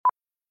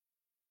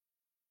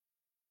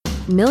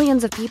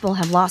Millions of people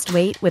have lost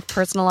weight with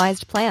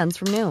personalized plans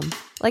from Noom.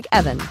 Like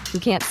Evan, who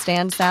can't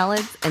stand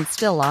salads and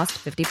still lost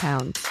 50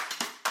 pounds.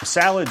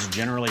 Salads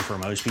generally for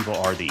most people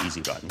are the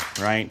easy button,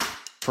 right?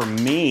 For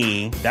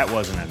me, that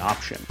wasn't an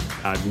option.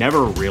 I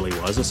never really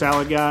was a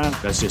salad guy.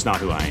 That's just not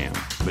who I am.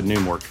 But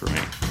Noom worked for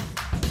me.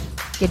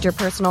 Get your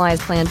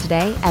personalized plan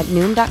today at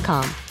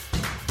Noom.com.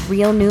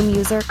 Real Noom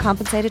user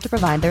compensated to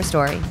provide their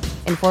story.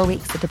 In 4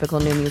 weeks, the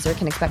typical Noom user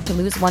can expect to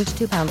lose 1 to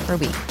 2 pounds per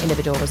week.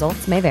 Individual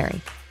results may vary.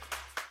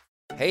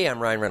 Hey, I'm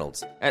Ryan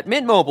Reynolds. At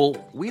Mint Mobile,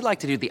 we like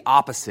to do the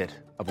opposite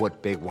of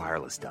what Big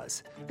Wireless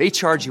does. They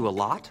charge you a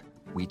lot,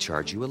 we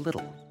charge you a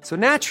little. So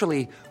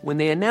naturally, when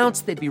they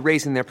announced they'd be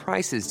raising their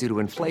prices due to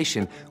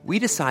inflation, we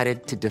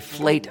decided to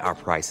deflate our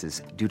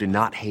prices due to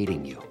not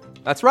hating you.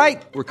 That's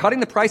right. We're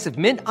cutting the price of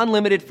Mint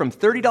Unlimited from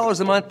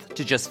 $30 a month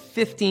to just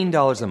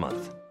 $15 a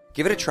month.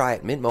 Give it a try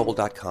at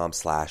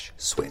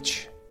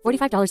mintmobile.com/switch.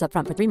 $45 up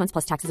front for 3 months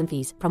plus taxes and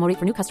fees. Promo rate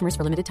for new customers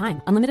for limited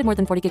time. Unlimited more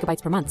than 40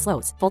 gigabytes per month.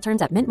 Slows full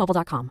terms at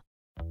mintmobile.com.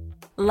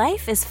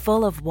 Life is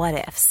full of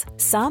what-ifs.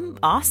 Some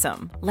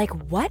awesome, like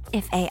what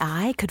if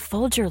AI could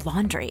fold your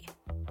laundry?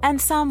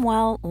 And some,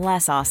 well,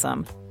 less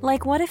awesome,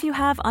 like what if you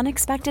have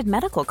unexpected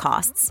medical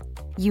costs?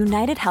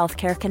 United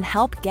Healthcare can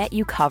help get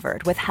you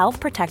covered with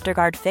Health Protector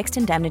Guard fixed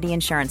indemnity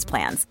insurance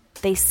plans.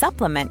 They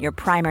supplement your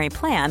primary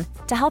plan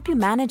to help you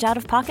manage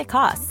out-of-pocket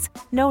costs.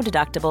 No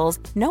deductibles,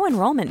 no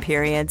enrollment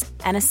periods,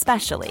 and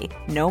especially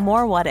no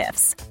more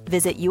what-ifs.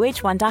 Visit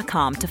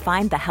uh1.com to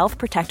find the Health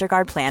Protector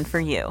Guard plan for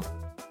you.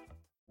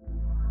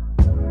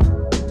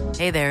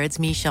 Hey there, it's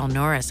Michelle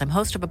Norris. I'm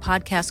host of a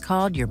podcast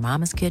called Your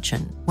Mama's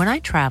Kitchen. When I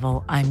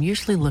travel, I'm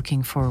usually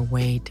looking for a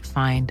way to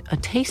find a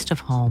taste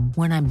of home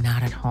when I'm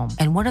not at home.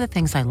 And one of the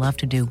things I love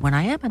to do when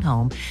I am at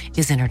home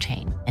is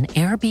entertain. And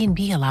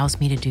Airbnb allows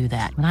me to do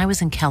that. When I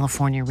was in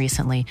California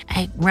recently,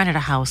 I rented a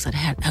house that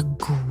had a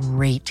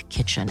great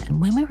kitchen.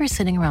 And when we were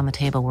sitting around the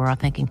table, we're all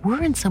thinking,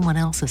 we're in someone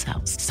else's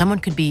house. Someone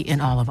could be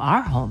in all of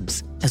our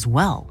homes as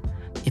well.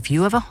 If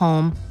you have a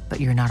home, but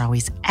you're not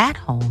always at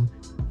home,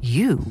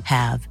 you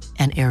have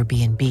an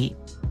Airbnb.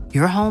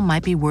 Your home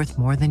might be worth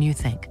more than you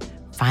think.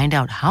 Find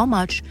out how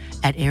much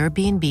at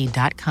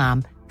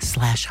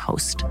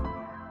airbnb.com/host.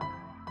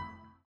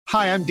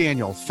 Hi, I'm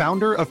Daniel,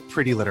 founder of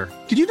Pretty Litter.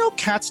 Did you know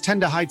cats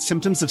tend to hide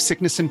symptoms of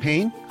sickness and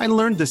pain? I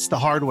learned this the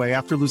hard way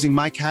after losing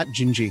my cat,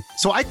 Gingy.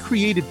 So I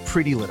created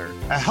Pretty Litter,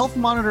 a health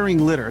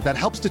monitoring litter that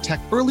helps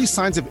detect early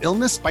signs of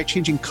illness by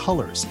changing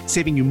colors,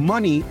 saving you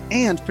money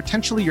and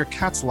potentially your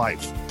cat's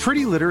life.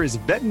 Pretty Litter is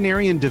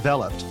veterinarian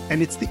developed,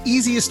 and it's the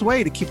easiest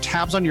way to keep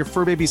tabs on your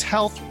fur baby's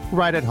health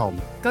right at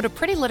home. Go to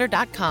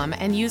prettylitter.com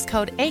and use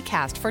code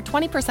ACAST for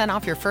 20%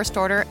 off your first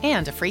order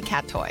and a free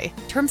cat toy.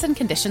 Terms and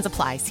conditions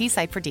apply. See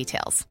site for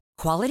details.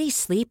 Quality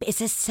sleep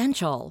is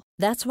essential.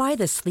 That's why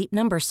the Sleep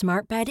Number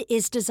Smart Bed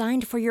is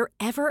designed for your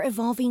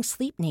ever-evolving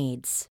sleep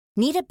needs.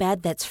 Need a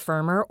bed that's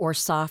firmer or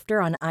softer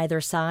on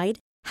either side?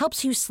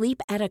 Helps you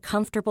sleep at a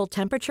comfortable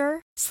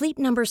temperature? Sleep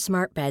Number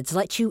Smart Beds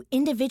let you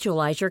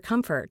individualize your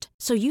comfort,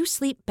 so you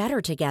sleep better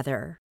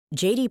together.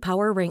 J.D.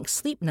 Power ranks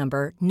Sleep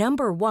Number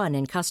number 1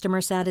 in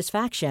customer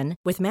satisfaction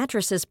with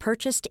mattresses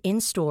purchased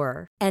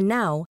in-store. And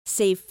now,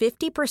 save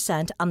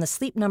 50% on the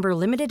Sleep Number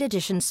Limited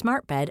Edition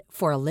Smart Bed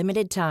for a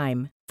limited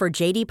time. For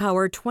J.D.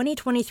 Power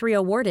 2023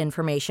 award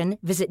information,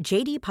 visit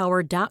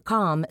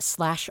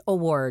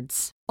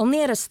jdpower.com/awards.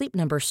 Only at a Sleep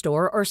Number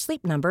store or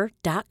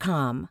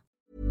sleepnumber.com.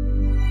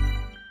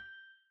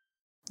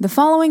 The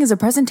following is a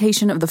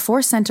presentation of the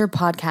ForceCenter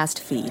podcast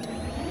feed.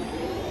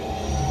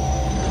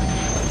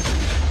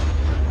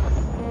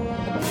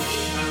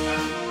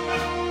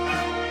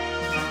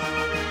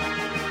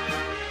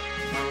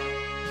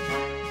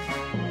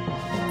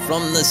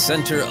 From the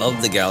center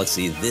of the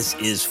galaxy, this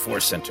is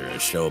ForceCenter, a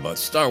show about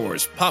Star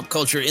Wars, pop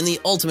culture, and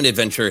the ultimate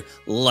adventure,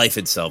 life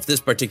itself.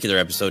 This particular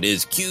episode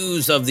is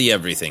Cues of the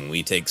Everything.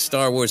 We take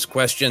Star Wars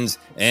questions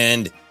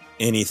and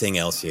anything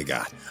else you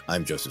got.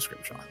 I'm Joseph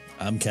Scrimshaw.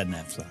 I'm Ken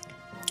Napzok.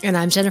 And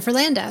I'm Jennifer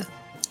Landa.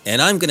 And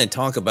I'm going to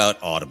talk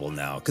about Audible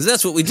now, because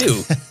that's what we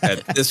do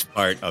at this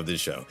part of the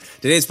show.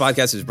 Today's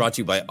podcast is brought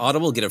to you by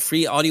Audible. Get a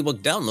free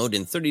audiobook download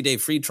and 30-day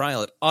free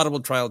trial at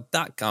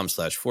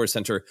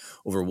audibletrial.com/ForceCenter.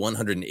 Over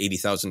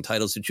 180,000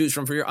 titles to choose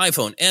from for your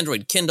iPhone,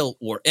 Android, Kindle,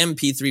 or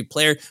MP3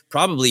 player.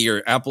 Probably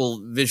your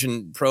Apple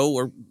Vision Pro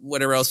or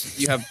whatever else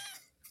you have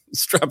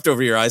strapped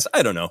over your eyes.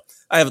 I don't know.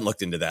 I haven't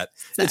looked into that.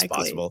 Exactly. It's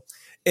possible.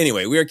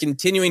 Anyway, we are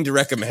continuing to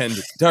recommend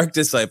Dark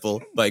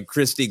Disciple by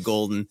Christy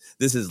Golden.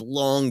 This has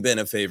long been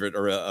a favorite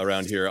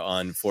around here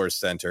on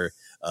ForceCenter.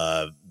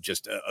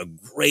 Just a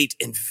great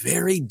and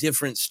very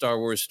different Star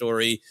Wars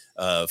story,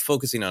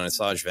 focusing on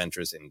Asajj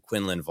Ventress and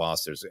Quinlan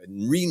Vos. There's a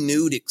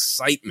renewed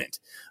excitement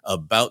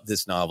about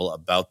this novel,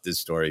 about this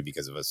story,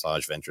 because of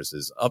Asajj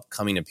Ventress's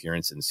upcoming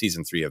appearance in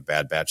season 3 of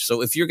Bad Batch.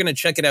 So if you're going to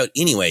check it out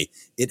anyway,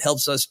 it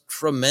helps us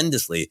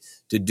tremendously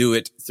to do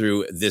it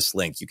through this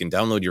link. You can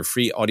download your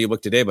free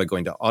audiobook today by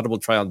going to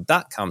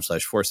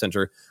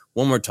audibletrial.com/ForceCenter.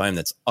 One more time,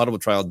 that's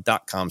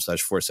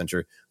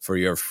audibletrial.com/ForceCenter for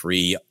your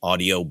free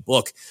audio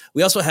book.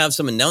 We also have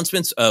some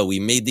announcements. We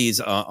made these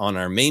on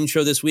our main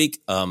show this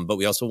week, but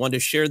we also wanted to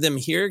share them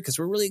here because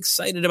we're really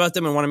excited about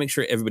them and want to make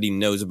sure everybody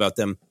knows about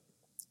them.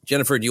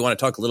 Jennifer, do you want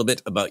to talk a little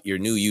bit about your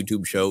new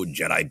YouTube show,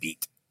 Jedi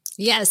Beat?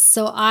 Yes,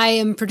 so I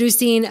am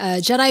producing a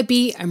Jedi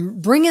Beat.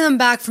 I'm bringing them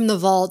back from the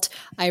vault.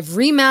 I've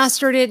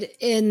remastered it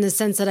in the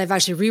sense that I've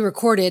actually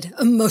re-recorded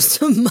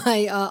most of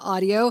my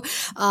audio,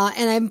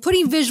 and I'm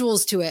putting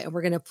visuals to it. And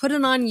we're going to put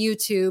it on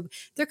YouTube.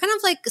 They're kind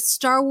of like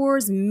Star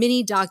Wars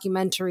mini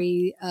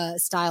documentary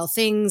style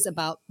things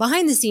about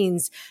behind the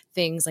scenes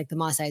things like the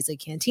Mos Eisley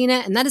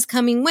Cantina, and that is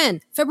coming when?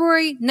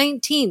 February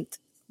 19th,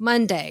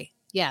 Monday.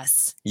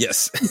 Yes.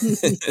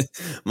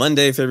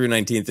 Monday, February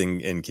 19th,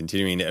 and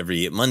continuing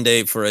every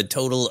Monday for a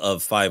total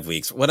of 5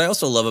 weeks. What I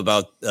also love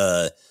about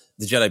the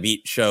Jedi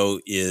Beat show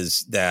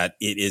is that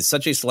it is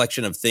such a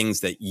selection of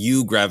things that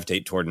you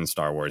gravitate toward in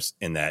Star Wars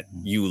and that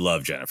you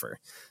love, Jennifer.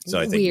 So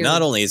I think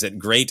not only is it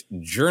great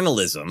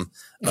journalism,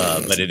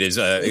 but it is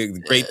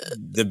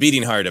the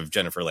beating heart of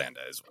Jennifer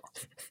Landa as well.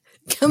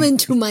 Come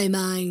into my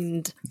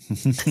mind.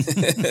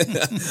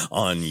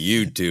 On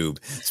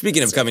YouTube.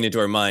 Speaking of coming into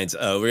our minds,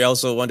 we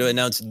also want to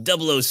announce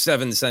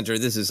 007 Center.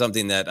 This is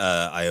something that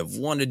I have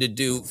wanted to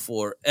do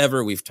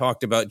forever. We've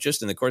talked about,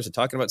 just in the course of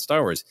talking about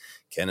Star Wars,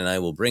 Ken and I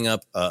will bring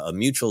up a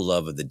mutual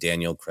love of the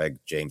Daniel Craig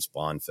James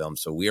Bond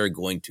films. So we are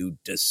going to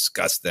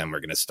discuss them. We're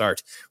going to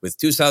start with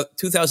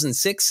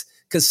 2006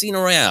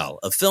 Casino Royale,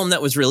 a film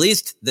that was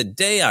released the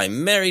day I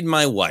married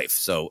my wife.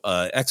 So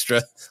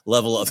extra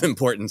level of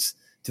importance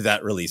to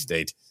that release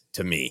date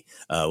to me.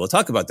 We'll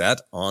talk about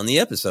that on the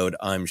episode,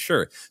 I'm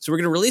sure. So we're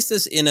going to release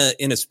this in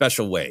a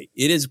special way.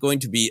 It is going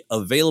to be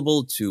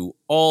available to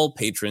all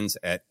patrons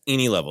at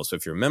any level. So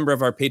if you're a member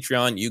of our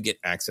Patreon, you get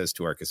access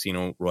to our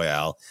Casino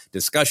Royale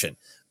discussion.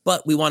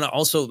 But we want to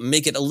also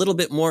make it a little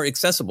bit more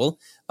accessible.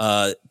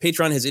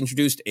 Patreon has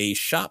introduced a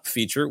shop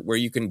feature where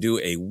you can do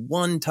a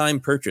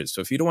one-time purchase.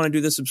 So if you don't want to do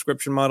the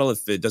subscription model,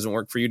 if it doesn't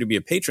work for you to be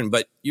a patron,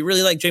 but you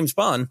really like James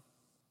Bond,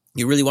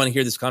 you really want to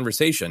hear this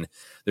conversation,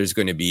 there's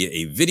going to be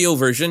a video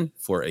version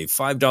for a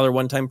 $5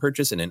 one-time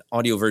purchase and an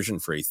audio version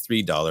for a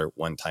 $3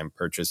 one-time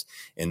purchase.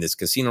 And this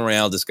Casino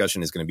Royale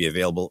discussion is going to be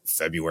available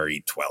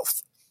February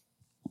 12th.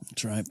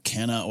 That's right.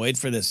 Cannot wait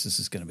for this. This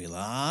is going to be a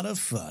lot of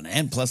fun.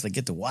 And plus, I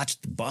get to watch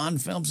the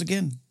Bond films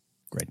again.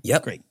 Great.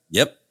 Yep. Great.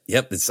 Yep.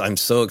 I'm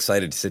so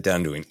excited to sit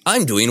down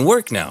I'm doing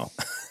work now.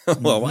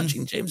 While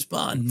watching James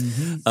Bond.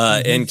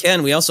 And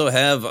Ken, we also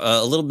have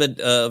a little bit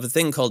of a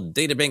thing called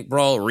Databank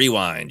Brawl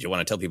Rewind. You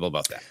want to tell people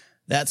about that?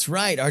 That's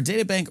right. Our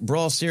Databank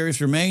Brawl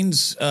series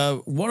remains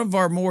one of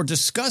our more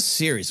discussed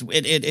series.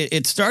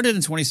 It started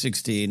in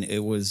 2016. It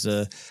was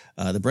the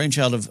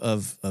brainchild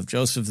of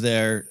Joseph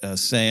there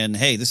saying,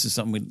 hey, this is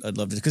something I'd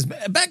love to do. Because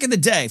back in the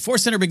day,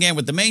 ForceCenter began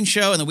with the main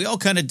show, and then we all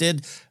kind of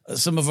did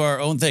some of our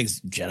own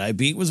things. Jedi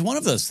Beat was one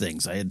of those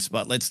things. I had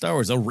Spotlight Star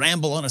Wars, a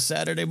ramble on a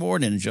Saturday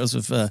morning, and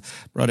Joseph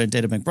brought in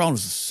Databank Brawl. It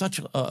was such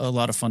a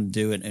lot of fun to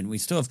do, and we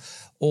still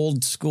have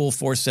old school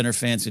ForceCenter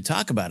fans who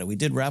talk about it. We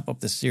did wrap up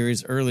the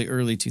series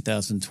early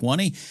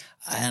 2020,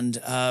 and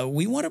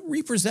we want to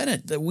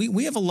represent it.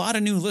 We have a lot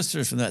of new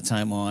listeners from that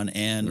time on,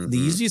 and the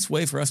easiest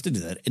way for us to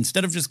do that,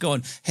 instead of just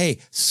going, hey,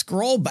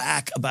 scroll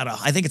back about,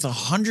 I think it's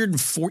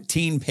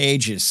 114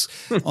 pages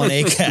on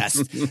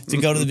Acast to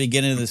go to the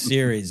beginning of the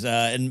series.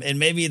 And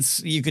maybe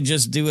you could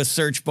just do a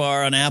search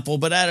bar on Apple,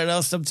 but I don't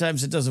know,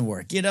 sometimes it doesn't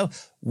work.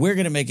 We're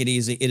going to make it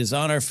easy. It is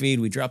on our feed.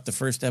 We dropped the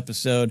first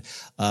episode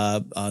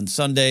on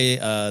Sunday,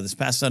 this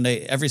past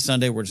Sunday. Every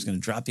Sunday, we're just going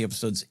to drop the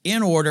episodes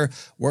in order,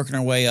 working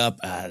our way up.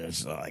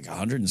 There's like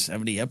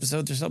 170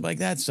 episodes or something like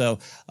that. So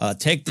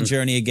take the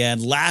journey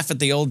again. Laugh at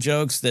the old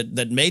jokes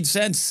that made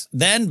sense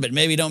then, but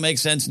maybe don't make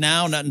sense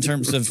now. Not in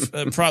terms of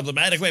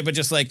problematic way, but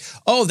just like,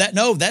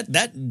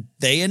 that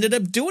they ended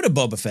up doing a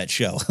Boba Fett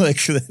show, like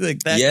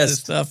that kind of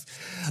stuff.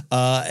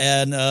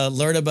 And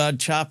learn about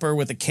Chopper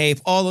with a cape.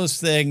 All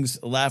those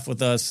things. Laugh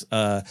with us.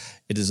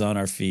 It is on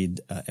our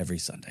feed every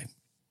Sunday.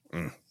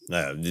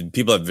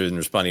 People have been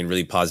responding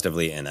really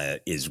positively, and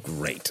it is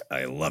great.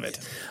 I love it.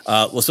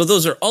 So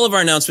those are all of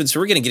our announcements. So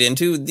we're going to get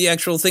into the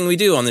actual thing we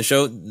do on the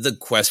show, the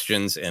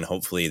questions, and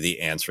hopefully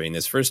the answering.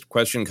 This first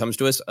question comes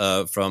to us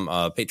from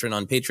a patron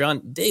on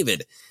Patreon,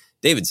 David.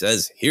 David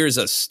says, here's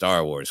a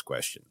Star Wars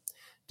question.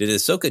 Did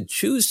Ahsoka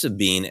choose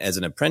Sabine as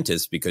an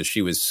apprentice because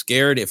she was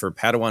scared if her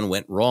Padawan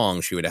went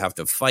wrong, she would have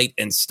to fight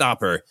and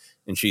stop her,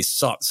 and she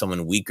sought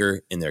someone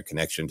weaker in their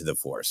connection to the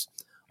Force?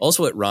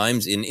 Also, it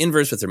rhymes in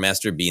inverse with her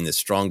master being the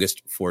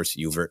strongest Force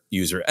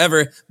user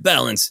ever.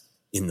 Balance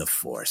in the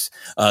Force.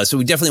 So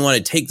we definitely want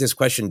to take this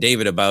question,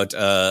 David, about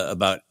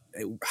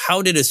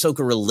how did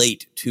Ahsoka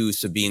relate to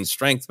Sabine's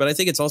strength? But I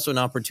think it's also an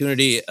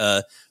opportunity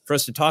for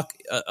us to talk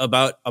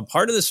about a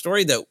part of the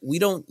story that we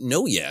don't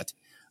know yet,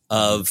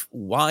 of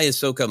why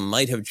Ahsoka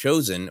might have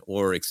chosen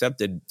or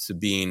accepted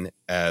Sabine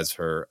as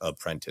her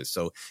apprentice.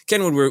 So,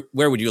 Ken,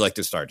 where would you like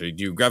to start? Are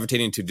you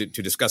gravitating to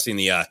discussing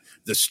the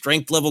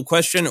strength level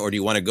question, or do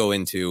you want to go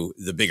into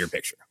the bigger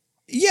picture?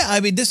 Yeah, I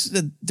mean,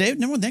 Dave,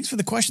 number one, thanks for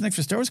the question. Thanks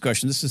for Star Wars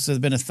question. This has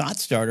been a thought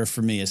starter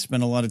for me. I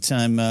spent a lot of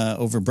time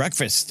over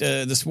breakfast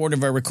this morning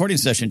of our recording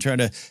session trying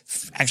to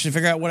actually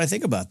figure out what I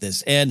think about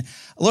this. And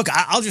look,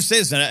 I'll just say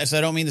this, and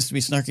I don't mean this to be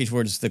snarky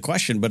towards the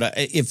question, but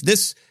if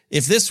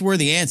this were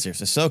the answer, if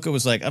Ahsoka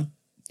was like, I'm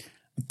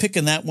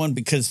picking that one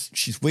because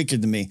she's weaker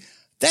than me,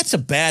 that's a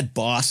bad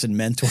boss and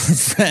mentor and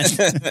friend.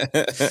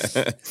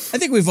 I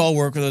think we've all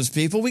worked with those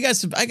people. I got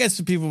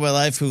some people in my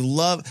life who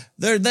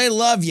they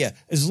love you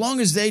as long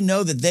as they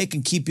know that they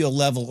can keep you a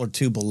level or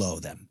two below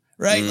them,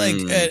 right? Like,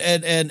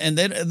 and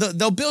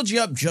they'll build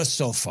you up just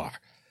so far.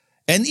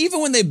 And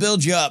even when they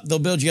build you up, they'll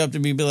build you up to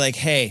be like,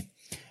 hey,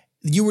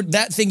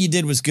 that thing you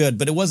did was good,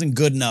 but it wasn't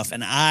good enough,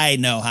 and I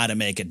know how to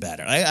make it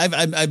better.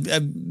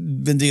 I've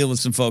been dealing with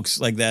some folks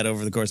like that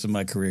over the course of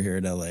my career here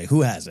in LA.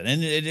 Who hasn't?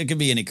 And it could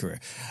be any career.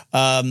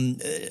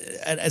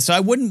 So I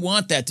wouldn't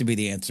want that to be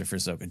the answer for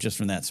Ahsoka, just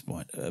from that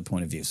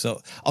point of view.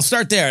 So I'll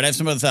start there, and I have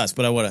some other thoughts,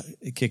 but I want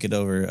to kick it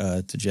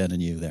over to Jen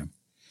and you there.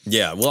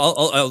 Yeah,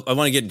 well, I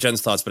want to get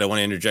Jen's thoughts, but I want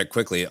to interject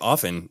quickly.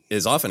 Often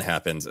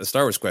happens, a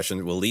Star Wars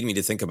question will lead me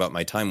to think about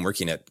my time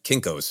working at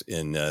Kinko's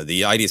in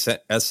the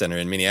IDS Center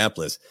in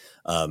Minneapolis,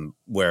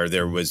 where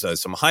there was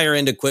some higher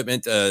end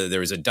equipment. There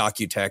was a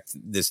DocuTech,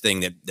 this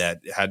thing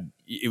that had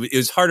it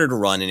was harder to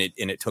run, and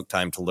it took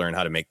time to learn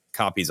how to make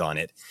copies on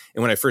it.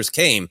 And when I first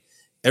came,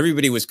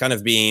 everybody was kind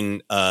of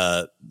being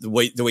the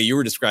way you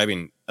were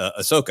describing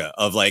Ahsoka,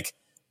 of like,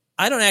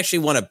 I don't actually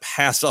want to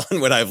pass on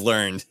what I've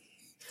learned.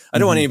 I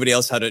don't want anybody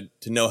else to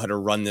know how to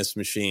run this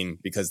machine,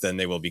 because then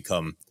they will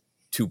become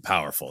too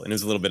powerful. And it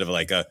was a little bit of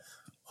like a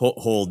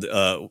hold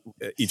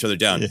each other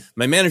down. Yeah.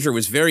 My manager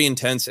was very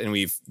intense, and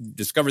we've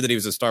discovered that he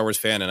was a Star Wars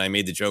fan. And I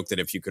made the joke that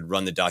if you could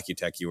run the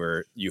DocuTech,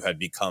 you had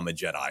become a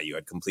Jedi. You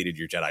had completed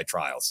your Jedi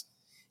trials.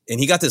 And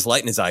he got this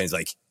light in his eye. He's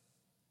like,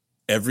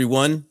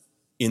 everyone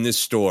in this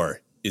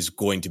store is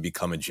going to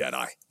become a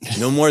Jedi.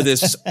 No more of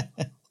this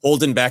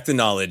holding back the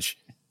knowledge.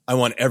 I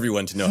want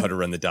everyone to know how to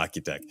run the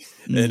DocuTech.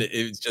 And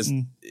it's just,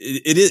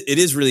 it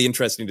is really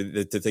interesting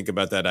to think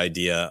about that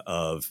idea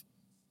of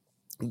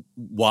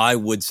why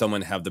would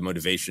someone have the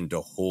motivation to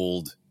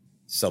hold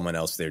someone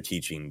else they're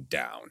teaching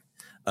down?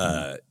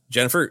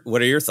 Jennifer,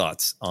 what are your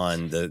thoughts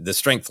on the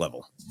strength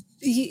level?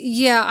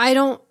 Yeah, I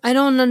don't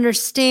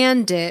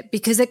understand it,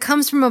 because it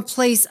comes from a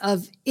place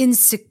of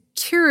insecurity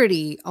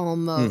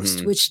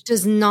almost, which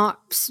is not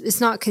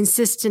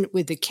consistent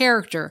with the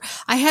character.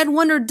 I had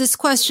wondered this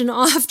question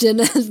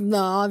often,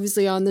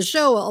 obviously on the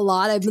show a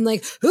lot. I've been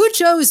like, who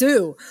chose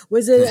who?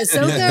 Was it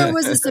Ahsoka or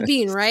was it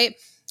Sabine, right?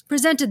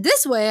 Presented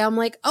this way, I'm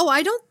like, oh,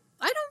 I don't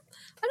think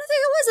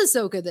it was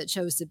Ahsoka that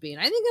chose Sabine.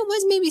 I think it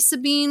was maybe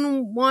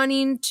Sabine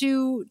wanting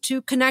to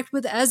connect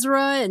with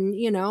Ezra, and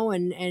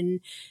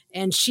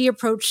and she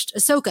approached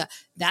Ahsoka.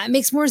 That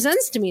makes more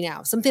sense to me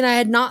now. Something I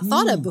had not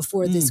thought of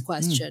before this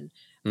question.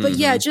 But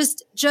yeah,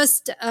 just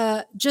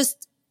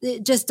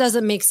it just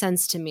doesn't make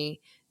sense to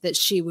me that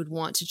she would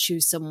want to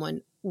choose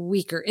someone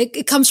weaker.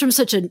 It comes from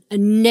such a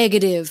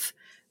negative,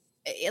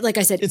 like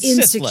I said, it's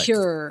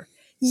insecure.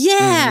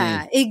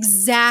 Yeah,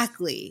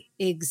 exactly.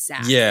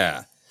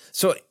 Yeah.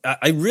 So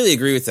I really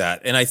agree with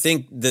that. And I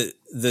think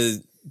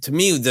to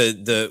me,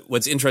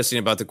 what's interesting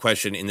about the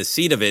question in the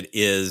seed of it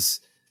is,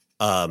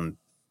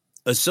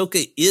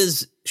 Ahsoka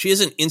she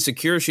isn't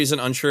insecure. She isn't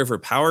unsure of her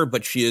power,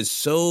 but she is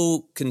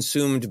so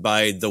consumed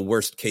by the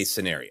worst case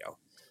scenario.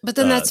 But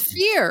then that's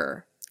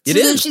fear. It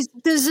is.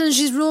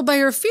 She's ruled by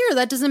her fear.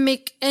 That doesn't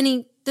make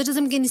any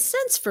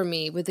sense for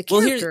me with the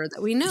character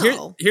that we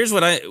know. Here's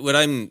what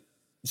I'm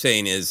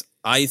saying is,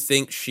 I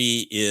think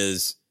she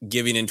is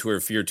giving into her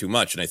fear too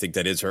much. And I think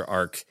that is her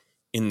arc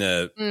in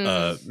the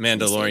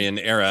Mandalorian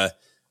era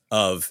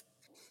of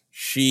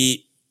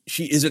she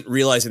isn't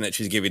realizing that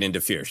she's giving into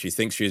fear. She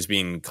thinks she is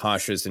being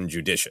cautious and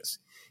judicious.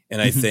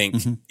 And I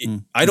think,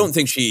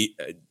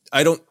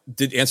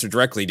 to answer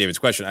directly David's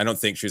question, I don't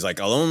think she's like,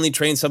 I'll only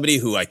train somebody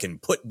who I can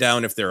put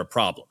down if they're a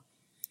problem.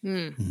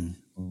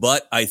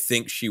 But I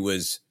think she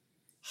was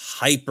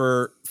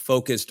hyper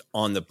focused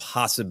on the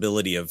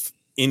possibility of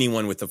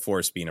anyone with the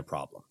Force being a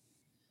problem.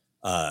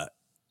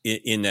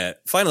 In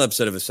that final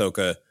episode of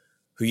Ahsoka,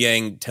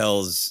 Huyang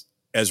tells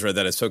Ezra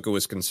that Ahsoka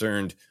was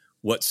concerned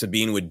what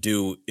Sabine would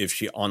do if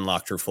she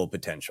unlocked her full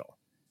potential.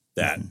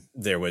 That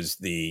there was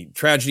the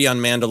tragedy on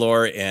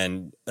Mandalore,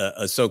 and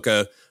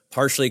Ahsoka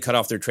partially cut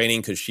off their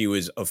training because she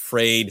was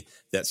afraid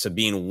that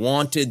Sabine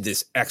wanted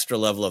this extra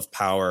level of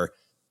power,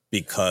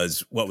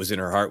 because what was in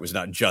her heart was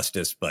not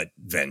justice, but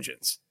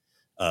vengeance,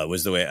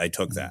 was the way I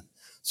took that.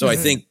 So I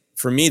think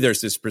for me,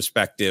 there's this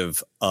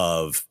perspective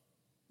of,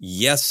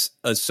 yes,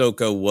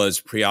 Ahsoka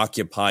was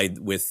preoccupied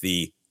with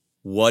the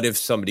what if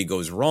somebody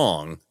goes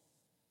wrong,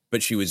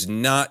 but she was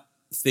not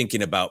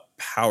thinking about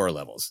power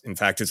levels. In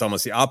fact, it's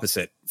almost the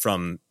opposite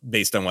from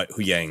based on what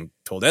Huyang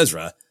told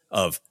Ezra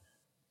of,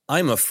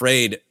 I'm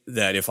afraid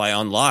that if I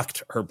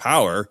unlocked her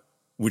power,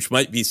 which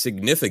might be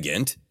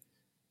significant,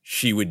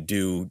 she would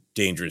do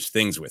dangerous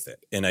things with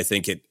it. And I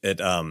think it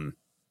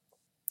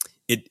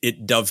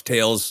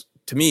dovetails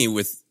to me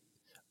with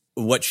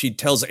what she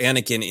tells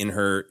Anakin in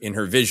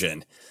her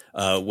vision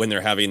when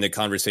they're having the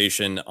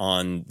conversation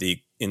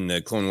in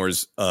the Clone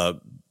Wars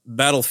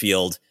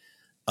battlefield,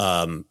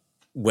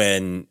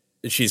 when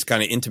she's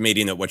kind of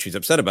intimating that what she's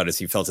upset about is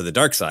he fell to the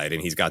dark side,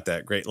 and he's got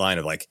that great line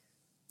of like,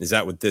 "Is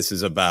that what this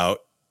is about?"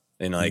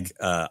 And like,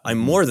 I'm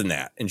more than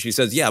that. And she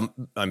says, "Yeah,"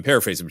 I'm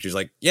paraphrasing, but she's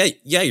like, "Yeah,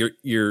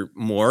 you're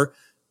more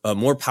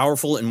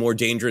powerful and more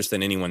dangerous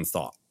than anyone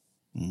thought."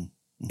 Mm-hmm.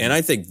 And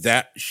I think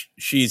that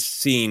she's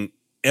seen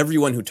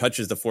everyone who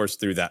touches the Force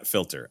through that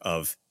filter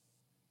of,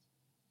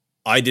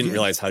 I didn't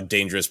realize how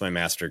dangerous my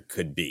master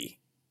could be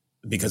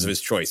because of his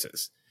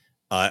choices.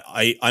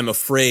 I'm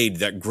afraid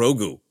that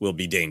Grogu will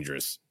be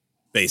dangerous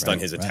based on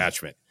his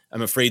attachment.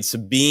 I'm afraid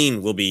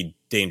Sabine will be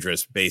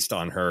dangerous based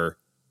on her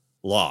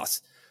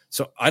loss.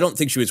 So I don't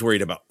think she was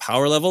worried about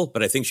power level,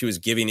 but I think she was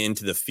giving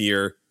into the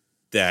fear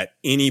that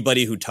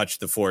anybody who touched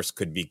the Force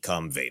could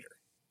become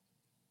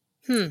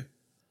Vader.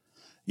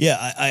 Yeah,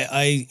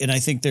 I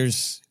think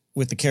there's,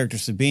 with the character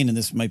Sabine, and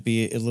this might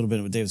be a little bit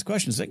of David's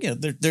question, is like,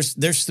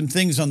 there's some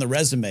things on the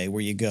resume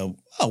where you go,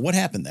 oh, what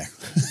happened there?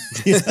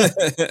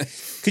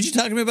 Could you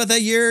talk to me about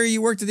that year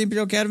you worked at the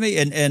Imperial Academy?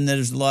 And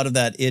there's a lot of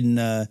that in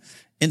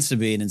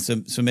Sabine, and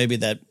so maybe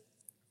that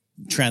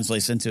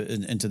translates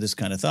into this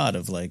kind of thought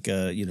of like,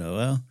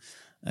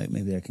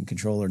 maybe I can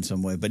control her in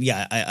some way. But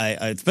yeah,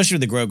 I especially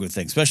with the Grogu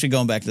thing, especially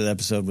going back to the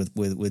episode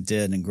with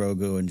Din and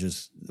Grogu and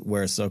just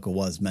where Ahsoka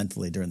was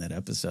mentally during that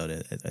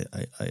episode.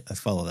 I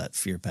follow that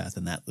fear path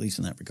in that, at least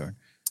in that regard.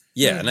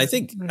 Yeah, and I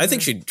think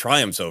she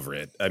triumphs over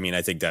it. I mean,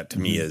 I think that to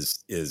me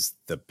is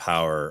the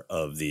power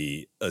of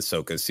the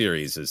Ahsoka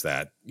series, is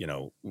that,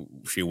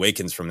 she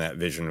awakens from that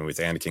vision with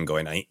Anakin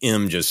going, I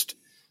am just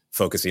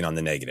focusing on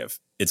the negative.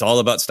 It's all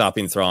about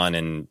stopping Thrawn,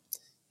 and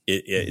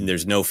and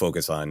there's no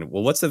focus on,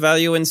 well, what's the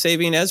value in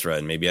saving Ezra?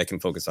 And maybe I can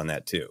focus on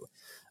that too.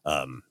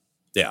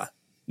 Yeah.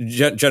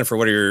 Jennifer,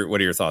 what are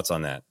your thoughts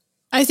on that?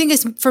 I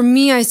think for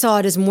me, I saw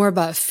it as more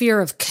about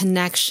fear of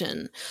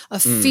connection, a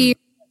fear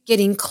of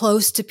getting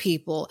close to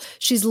people.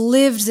 She's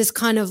lived this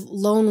kind of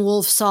lone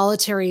wolf,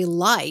 solitary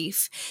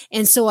life.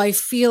 And so I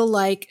feel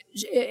like,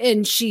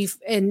 and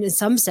in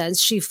some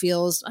sense, she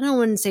feels, I don't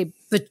want to say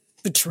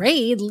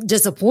betrayed,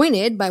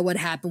 disappointed by what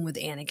happened with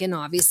Anakin,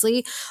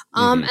 obviously.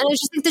 And I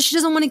just think that she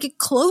doesn't want to get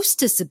close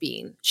to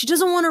Sabine. She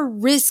doesn't want to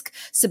risk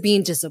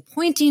Sabine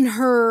disappointing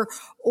her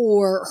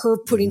or her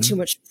putting too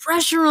much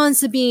pressure on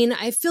Sabine.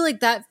 I feel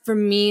like that, for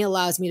me,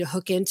 allows me to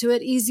hook into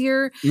it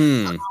easier.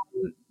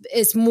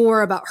 It's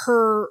more about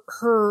her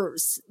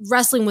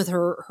wrestling with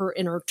her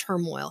inner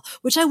turmoil,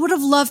 which I would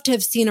have loved to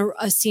have seen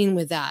a scene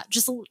with that.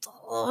 Just,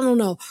 I don't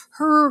know,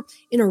 her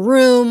in a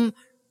room,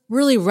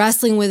 really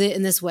wrestling with it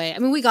in this way. I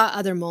mean, we got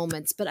other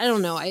moments, but I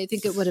don't know. I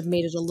think it would have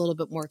made it a little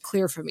bit more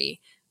clear for me.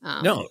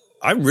 No,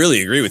 I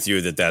really agree with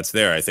you that that's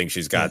there. I think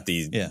she's got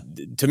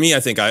to me, I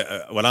think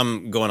what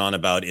I'm going on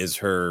about is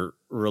her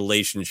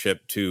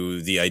relationship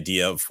to the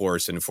idea of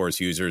Force and Force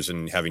users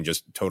and having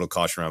just total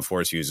caution around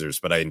Force users.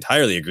 But I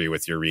entirely agree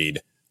with your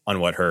read on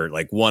what her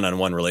like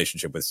one-on-one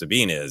relationship with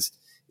Sabine is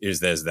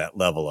there's that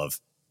level of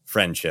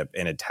friendship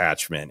and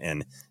attachment,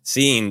 and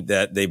seeing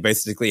that they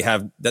basically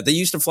have that they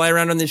used to fly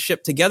around on this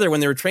ship together when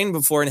they were trained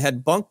before and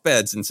had bunk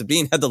beds, and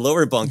Sabine had the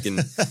lower bunk and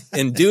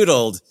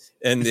doodled,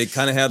 and they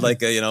kind of had like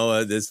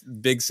this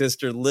big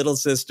sister, little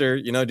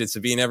sister. Did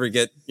Sabine ever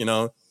get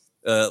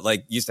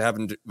like used to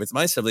happen with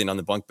my sibling on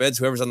the bunk beds?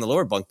 Whoever's on the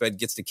lower bunk bed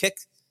gets to kick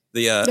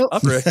the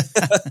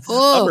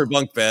upper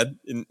bunk bed,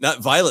 and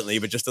not violently,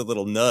 but just a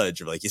little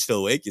nudge of like, you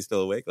still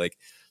awake? Like.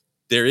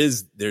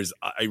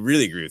 I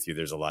really agree with you.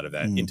 There's a lot of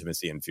that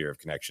intimacy and fear of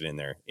connection in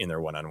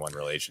their one-on-one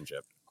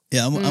relationship.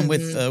 Yeah, I'm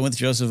with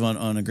Joseph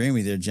on agreeing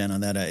with you, Jen,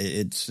 on that.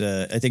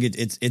 I think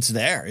it's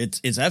there.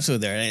 It's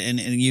absolutely there, and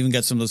you even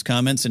got some of those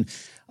comments, and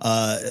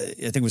I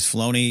think it was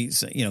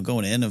Filoni,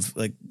 going in of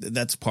like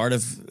that's part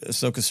of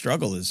Ahsoka's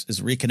struggle is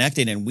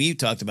reconnecting, and we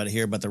talked about it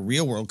here about the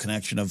real world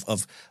connection of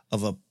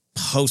a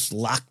post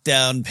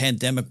lockdown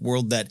pandemic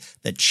world that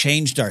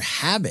changed our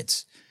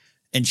habits.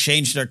 And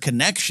changed our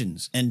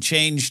connections and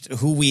changed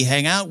who we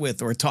hang out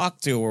with or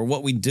talk to or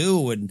what we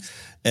do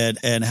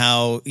and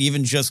how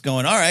even just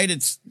going, all right,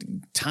 it's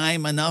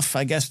time enough,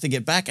 I guess, to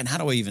get back. And how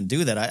do I even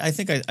do that? I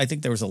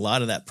think there was a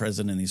lot of that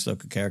present in the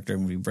Ahsoka character.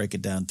 And when we break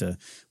it down to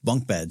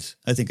bunk beds,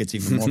 I think it's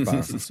even more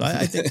powerful. So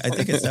I think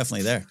it's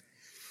definitely there.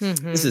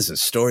 This is a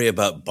story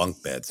about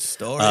bunk beds.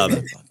 About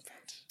bunk beds.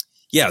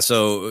 Yeah,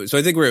 so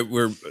I think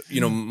we're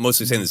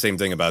mostly saying the same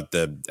thing about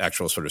the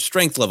actual sort of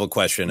strength level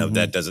question of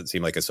that doesn't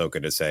seem like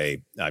Ahsoka to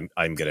say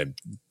I'm going to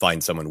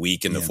find someone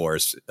weak in the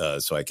Force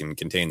so I can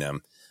contain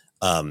them.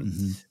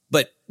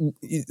 But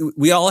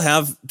we all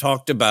have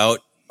talked about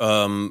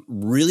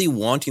really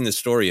wanting the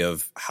story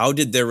of how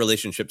did their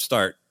relationship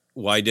start?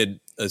 Why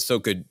did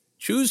Ahsoka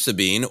choose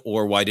Sabine,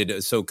 or why did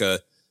Ahsoka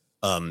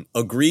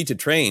agree to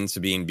train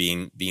Sabine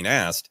being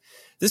asked?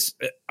 This,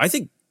 I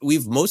think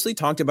we've mostly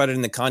talked about it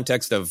in the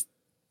context of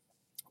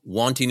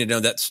wanting to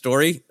know that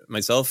story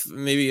myself,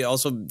 maybe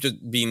also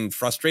just being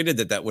frustrated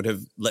that would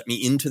have let me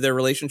into their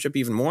relationship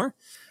even more.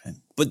 Right.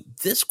 But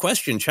this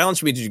question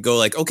challenged me to go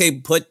like, okay,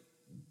 put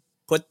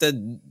put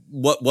the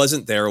what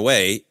wasn't there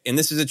away. And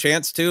this is a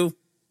chance to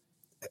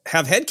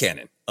have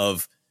headcanon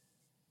of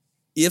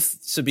if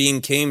Sabine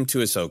came to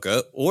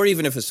Ahsoka, or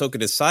even if Ahsoka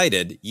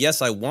decided,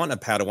 yes, I want a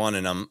Padawan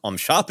and I'm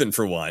shopping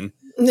for one.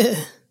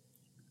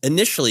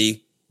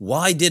 Initially,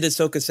 why did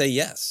Ahsoka say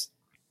yes?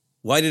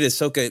 Why did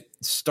Ahsoka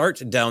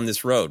start down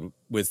this road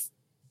with,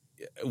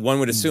 one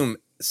would assume,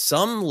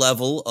 some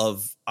level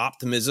of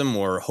optimism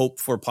or hope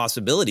for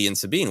possibility in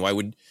Sabine? Why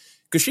would,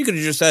 because she could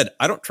have just said,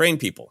 I don't train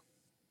people.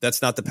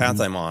 That's not the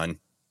path I'm on.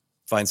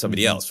 Find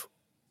somebody else.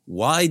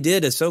 Why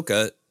did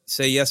Ahsoka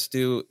say yes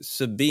to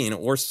Sabine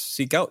or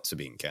seek out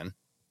Sabine, Ken?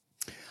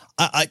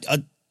 I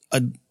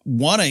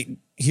want to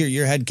hear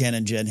your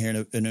headcanon, Jen,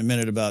 here in a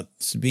minute about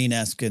Sabine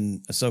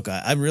asking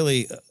Ahsoka. I'm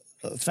really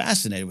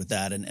fascinated with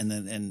that.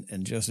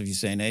 And Joseph, you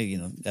saying, hey,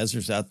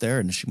 Ezra's out there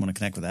and she want to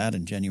connect with that.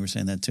 And Jen, you were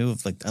saying that too.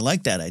 I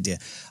like that idea.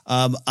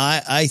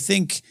 I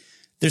think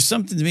there's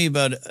something to me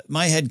about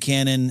my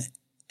headcanon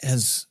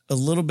has a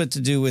little bit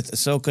to do with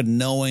Ahsoka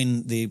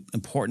knowing the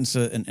importance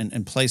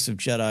and place of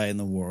Jedi in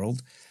the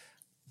world,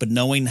 but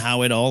knowing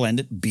how it all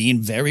ended, being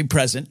very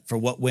present for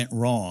what went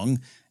wrong.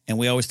 And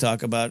we always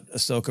talk about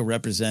Ahsoka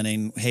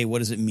representing, hey, what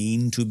does it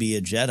mean to be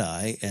a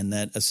Jedi? And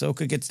that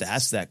Ahsoka gets to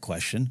ask that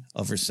question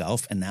of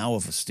herself and now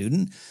of a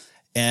student,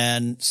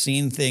 and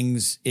seeing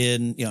things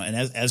in,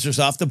 and Ezra's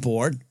off the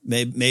board.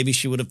 Maybe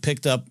she would have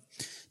picked up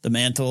the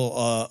mantle,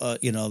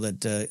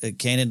 that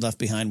Kanan left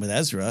behind with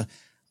Ezra.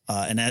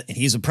 And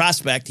he's a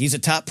prospect. He's a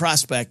top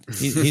prospect.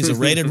 He's a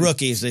rated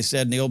rookie, as they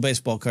said in the old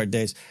baseball card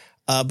days.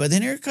 But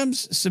then here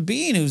comes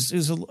Sabine,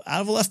 who's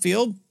out of left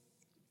field.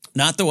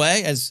 Not the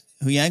way, as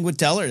Huyang would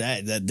tell her,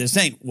 that this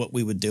ain't what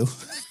we would do.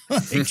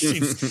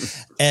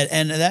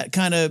 and that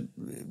kind of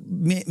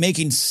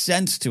making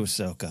sense to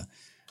Ahsoka.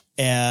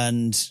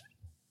 And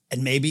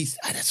maybe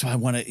that's why I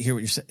want to hear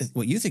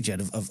what you think,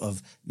 Jed,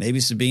 of maybe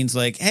Sabine's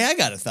like, hey, I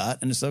got a thought.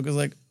 And Ahsoka's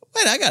like,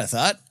 wait, I got a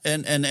thought.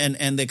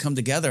 And they come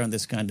together on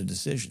this kind of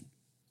decision.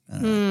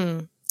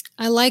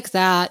 I like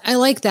that.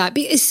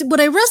 Because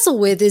what I wrestle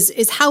with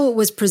is how it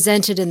was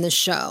presented in the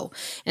show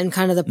and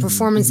kind of the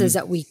performances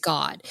that we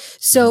got.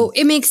 So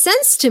it makes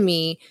sense to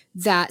me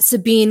that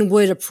Sabine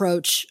would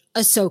approach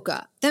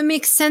Ahsoka. That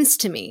makes sense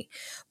to me.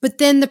 But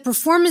then the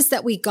performance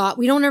that we got,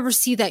 we don't ever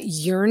see that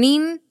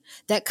yearning,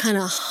 that kind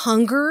of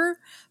hunger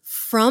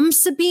from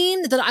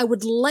Sabine that I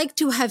would like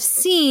to have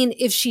seen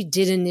if she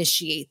did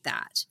initiate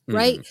that,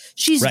 right?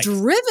 She's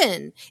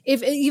driven,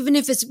 even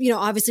if it's,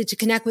 obviously to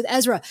connect with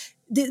Ezra.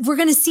 We're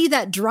going to see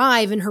that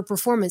drive in her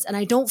performance. And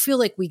I don't feel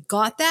like we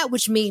got that,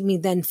 which made me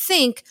then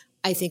think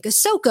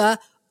Ahsoka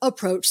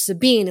approached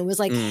Sabine and was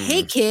like,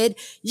 hey, kid,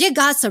 you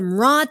got some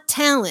raw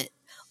talent.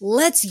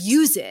 Let's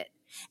use it.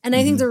 And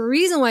I think the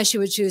reason why she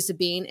would choose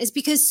Sabine is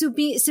because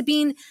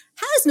Sabine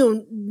has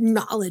no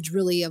knowledge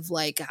really of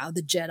how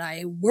the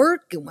Jedi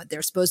work and what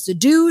they're supposed to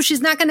do.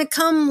 She's not going to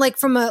come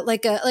from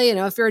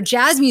if you're a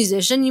jazz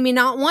musician, you may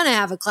not want to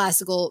have a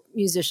classical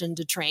musician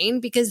to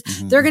train because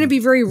they're going to be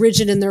very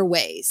rigid in their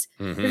ways.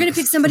 You're going to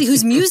pick somebody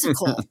who's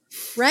musical,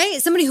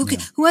 right? Somebody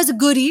who has a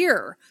good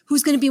ear,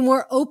 who's going to be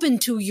more open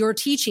to your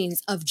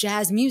teachings of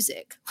jazz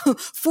music,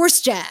 force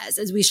jazz,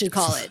 as we should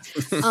call it.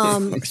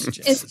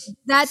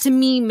 That to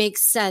me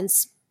makes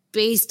sense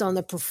based on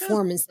the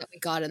performance that we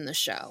got in the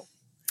show.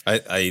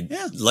 I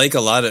like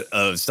a lot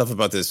of stuff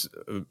about this,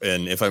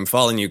 and if I'm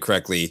following you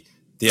correctly,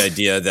 the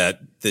idea that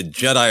the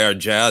Jedi are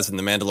jazz and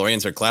the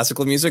Mandalorians are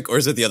classical music, or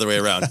is it the other way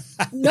around?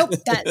 Nope.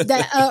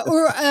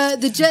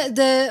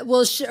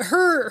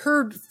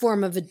 Her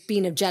form of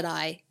being a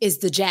Jedi is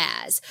the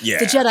jazz. Yeah.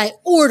 The Jedi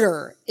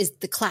Order is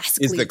the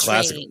classically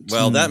trained.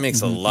 Well, that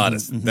makes a lot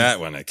of that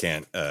one. I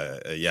can't.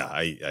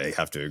 I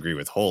have to agree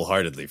with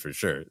wholeheartedly for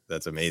sure.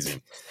 That's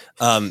amazing.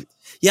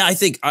 I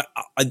think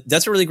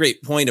that's a really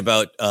great point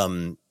about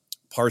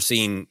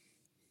parsing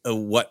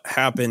what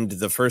happened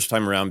the first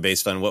time around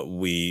based on what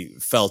we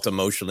felt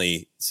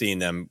emotionally seeing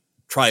them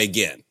try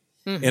again.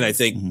 And I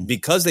think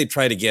because they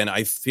tried again,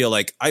 I feel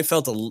like I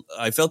felt a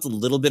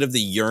little bit of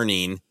the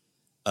yearning.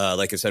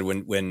 Like I said,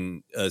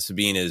 when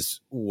Sabine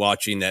is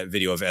watching that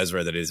video of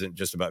Ezra, that isn't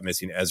just about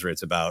missing Ezra.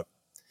 It's about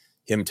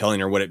him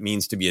telling her what it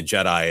means to be a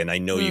Jedi. And I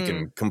know you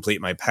can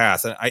complete my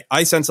path. And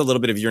I sense a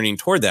little bit of yearning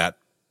toward that.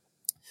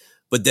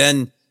 But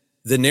then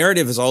the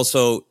narrative is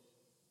also,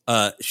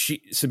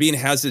 Sabine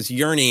has this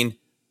yearning,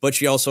 but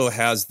she also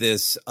has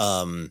this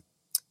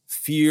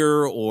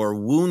fear or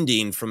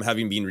wounding from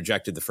having been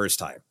rejected the first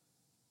time.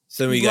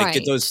 So we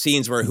get those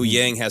scenes where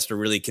Huyang has to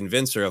really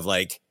convince her of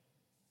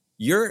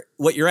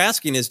what you're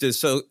asking is, does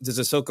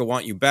Ahsoka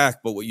want you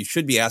back? But what you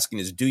should be asking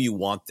is, do you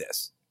want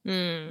this?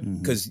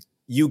 Because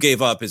you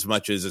gave up as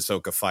much as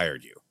Ahsoka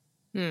fired you,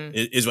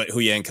 is what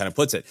Huyang kind of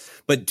puts it.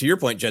 But to your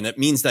point, Jen, that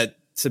means that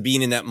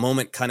Sabine in that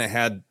moment kind of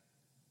had,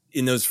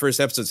 in those first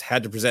episodes,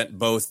 had to present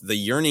both the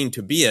yearning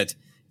to be it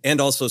and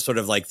also sort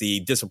of like the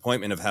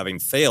disappointment of having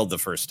failed the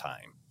first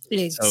time.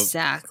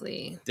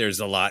 Exactly. So there's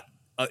a lot.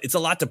 It's a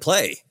lot to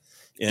play.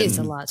 It's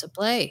a lot to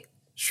play.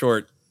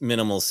 Short,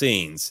 minimal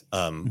scenes.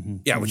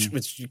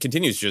 Which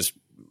continues to just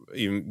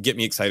get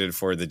me excited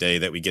for the day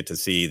that we get to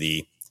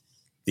see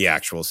the the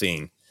actual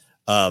scene.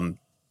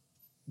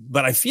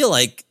 But I feel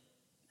like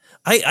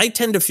I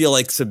tend to feel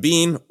like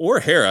Sabine or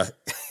Hera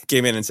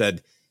came in and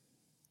said,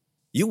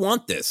 you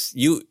want this.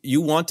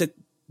 You want to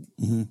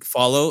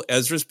follow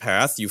Ezra's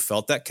path. You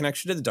felt that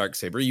connection to the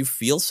Darksaber. You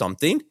feel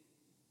something.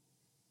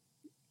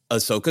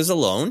 Ahsoka's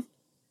alone.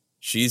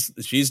 She's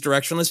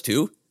directionless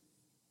too.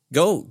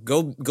 Go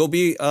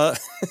be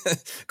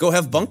go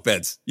have bunk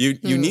beds. You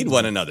need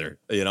one another.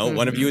 You know,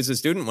 one of you is a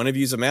student, one of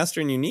you is a master,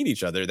 and you need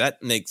each other.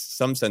 That makes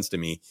some sense to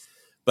me.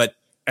 But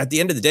at the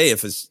end of the day,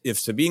 if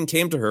Sabine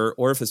came to her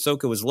or if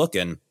Ahsoka was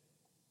looking,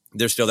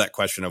 there's still that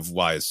question of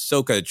why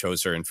Ahsoka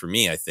chose her. And for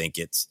me, I think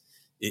it's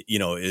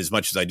as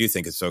much as I do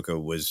think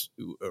Ahsoka was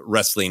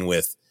wrestling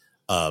with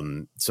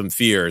some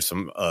fear,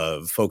 some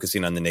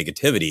focusing on the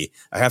negativity,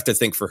 I have to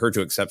think for her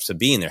to accept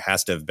Sabine, there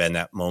has to have been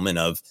that moment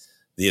of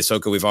the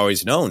Ahsoka we've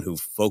always known, who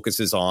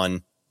focuses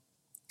on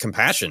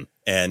compassion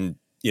and,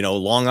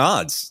 long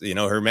odds.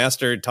 Her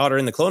master taught her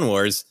in the Clone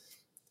Wars,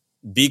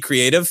 be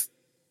creative,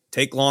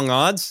 take long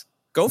odds,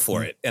 go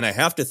for it. And I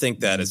have to think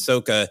that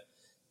Ahsoka,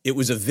 it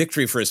was a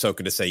victory for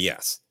Ahsoka to say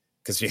yes,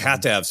 because she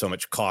had to have so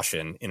much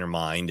caution in her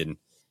mind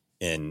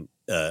and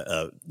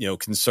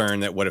concern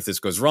that what if this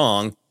goes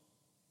wrong?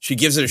 She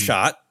gives it a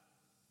shot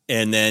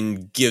and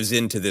then gives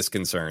into this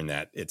concern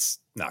that it's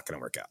not going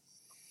to work out.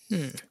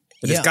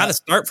 But it's got to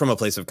start from a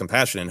place of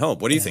compassion and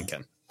hope. What do you think,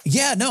 Ken?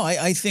 Yeah, no,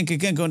 I think,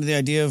 again, going to the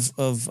idea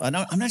of I'm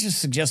not just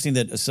suggesting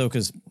that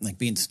Ahsoka's like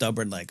being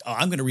stubborn, like,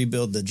 I'm going to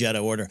rebuild the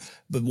Jedi Order,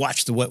 but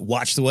watch the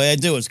way I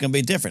do it. It's going to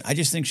be different. I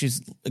just think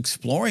she's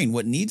exploring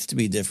what needs to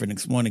be different,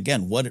 exploring,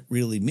 again, what it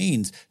really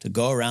means to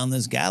go around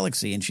this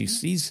galaxy. And she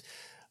sees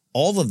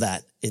all of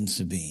that in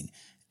Sabine.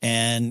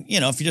 And,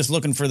 if you're just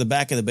looking for the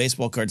back of the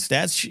baseball card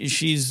stats,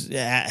 she's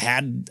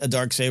had a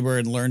Darksaber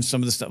and learned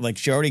some of the stuff. Like,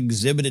 she already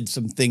exhibited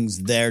some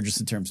things there just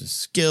in terms of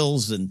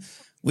skills, and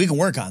we can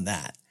work on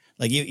that.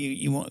 Like,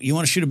 you want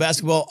to shoot a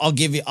basketball? I'll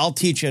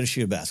teach you how to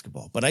shoot a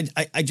basketball. But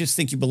I just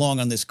think you belong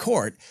on this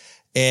court,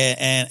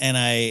 and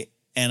I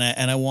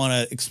want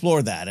to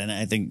explore that. And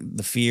I think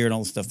the fear and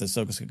all the stuff that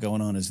Ahsoka's got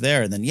going on is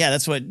there. And then,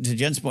 that's what, to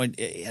Jen's point,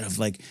 of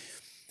like,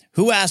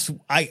 who asked?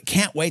 I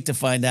can't wait to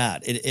find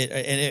out.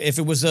 If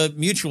it was a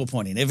mutual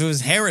pointing, if it was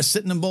Hera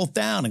sitting them both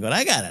down and going,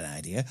 I got an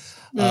idea.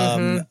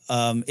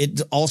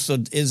 It also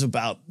is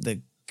about the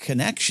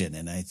connection.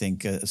 And I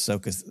think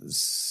Ahsoka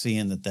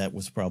seeing that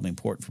was probably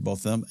important for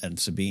both of them, and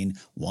Sabine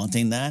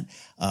wanting that,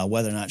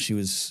 whether or not she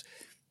was,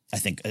 I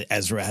think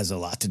Ezra has a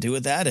lot to do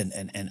with that,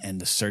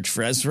 and the search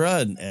for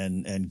Ezra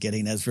and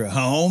getting Ezra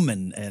home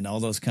and all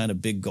those kind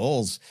of big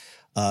goals.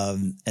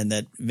 And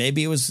that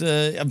maybe it was,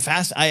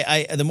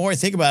 the more I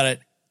think about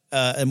it,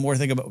 and more I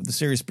think about what the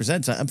series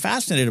presents, I'm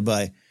fascinated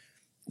by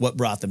what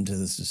brought them to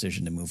this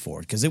decision to move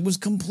forward, because it was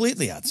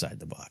completely outside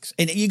the box.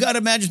 And you got to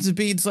imagine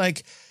Sabine's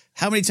like,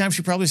 how many times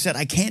she probably said,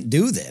 I can't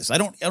do this. I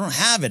don't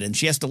have it. And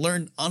she has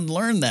to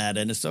unlearn that.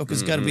 And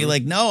Ahsoka's got to be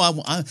like,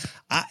 no,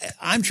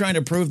 I'm trying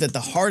to prove that the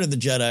heart of the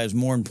Jedi is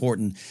more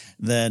important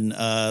than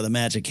the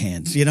magic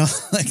hands,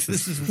 like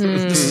this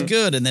is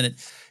good. And then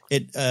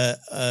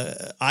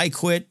I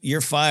quit,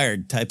 you're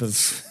fired type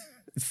of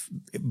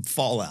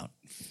fallout.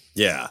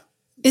 Yeah.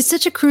 It's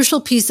such a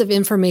crucial piece of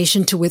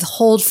information to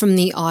withhold from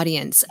the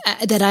audience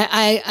that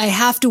I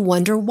have to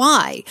wonder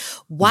why.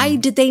 Why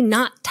did they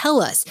not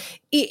tell us?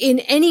 In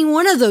any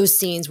one of those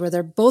scenes where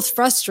they're both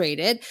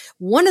frustrated,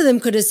 one of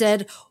them could have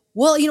said,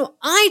 well,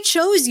 I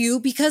chose you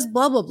because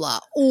blah, blah,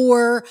 blah.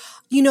 Or,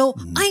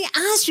 I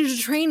asked you to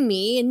train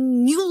me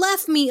and you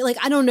left me. Like,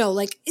 I don't know.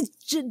 Like, it's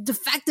just the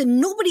fact that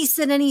nobody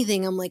said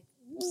anything. I'm like,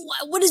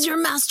 what is your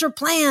master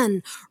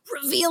plan?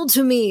 Reveal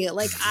to me.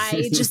 Like,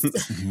 I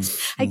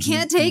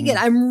can't take it.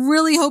 I'm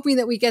really hoping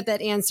that we get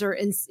that answer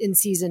in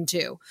season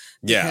 2.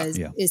 Because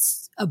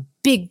it's a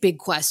big, big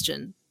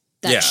question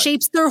that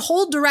shapes their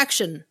whole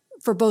direction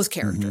for both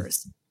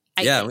characters.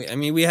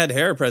 We had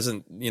Hera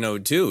present,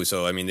 too.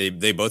 So,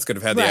 they both could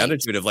have had the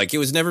attitude of like, it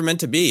was never meant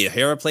to be.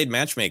 Hera played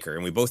matchmaker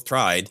and we both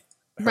tried.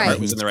 Her heart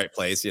was in the right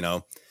place,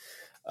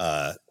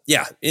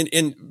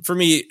 And for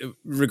me,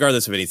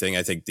 regardless of anything,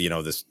 I think,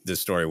 this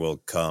story will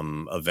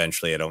come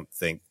eventually. I don't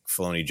think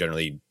Filoni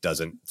generally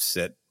doesn't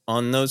sit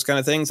on those kind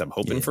of things. I'm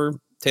hoping for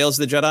Tales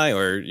of the Jedi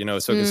or,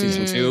 Ahsoka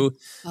season 2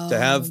 to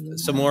have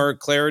some more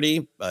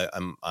clarity.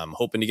 I'm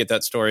hoping to get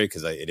that story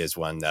because it is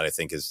one that I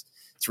think it's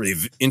really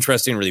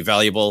interesting, really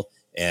valuable.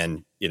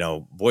 And,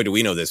 boy, do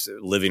we know this,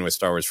 living with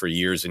Star Wars for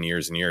years and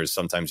years and years.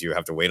 Sometimes you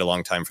have to wait a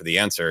long time for the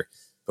answer.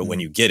 But when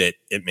you get it,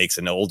 it makes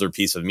an older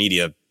piece of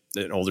media,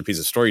 an older piece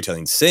of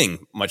storytelling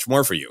sing much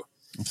more for you.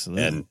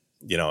 Absolutely. And,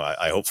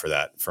 I hope for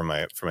that for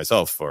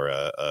myself, for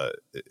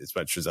as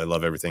much as I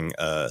love everything.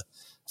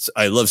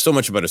 I love so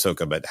much about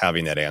Ahsoka, but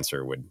having that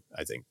answer would,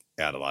 I think,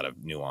 add a lot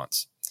of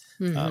nuance.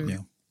 And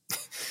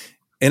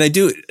I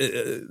do,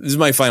 this is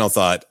my final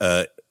thought.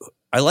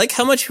 I like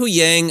how much Hu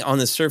Yang on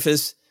the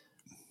surface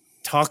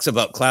talks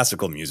about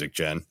classical music,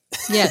 Jen.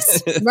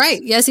 Yes,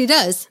 right. Yes, he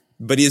does.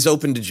 But he is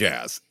open to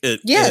jazz.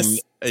 Yes.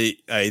 And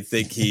I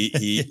think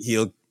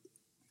he'll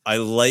I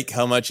like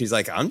how much he's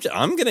like, I'm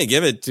going to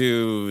give it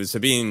to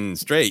Sabine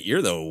straight.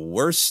 You're the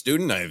worst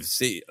student I've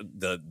seen.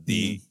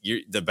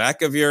 The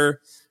back of your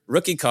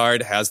rookie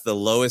card has the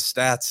lowest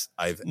stats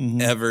I've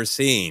ever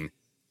seen.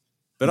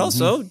 But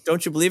also,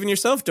 don't you believe in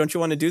yourself? Don't you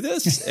want to do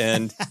this?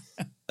 And,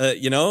 hey,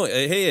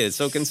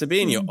 Ahsoka and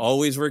Sabine, you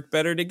always work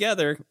better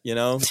together,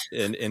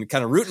 and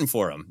kind of rooting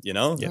for them,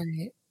 Yeah.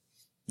 Right.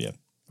 Yeah.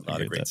 A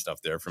lot of great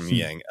stuff there from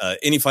Yang.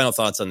 Any final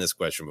thoughts on this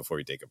question before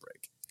we take a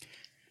break?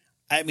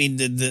 I mean,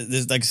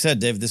 like I said,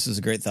 Dave, this is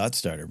a great thought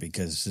starter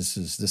because this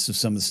is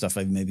some of the stuff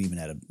I've maybe even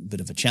had a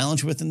bit of a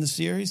challenge with in the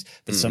series.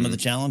 But some of the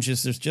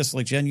challenges, there's just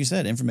like Jen, you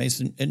said,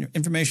 information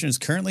is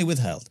currently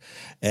withheld,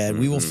 and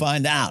we will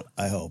find out.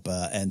 I hope,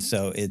 and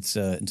so it's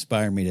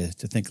inspiring me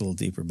to think a little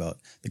deeper about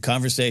the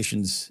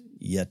conversations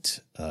yet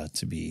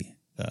to be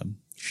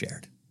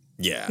shared.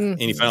 Yeah.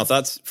 Any final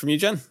thoughts from you,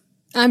 Jen?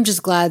 I'm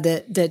just glad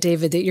that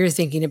David, that you're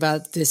thinking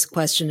about this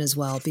question as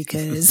well,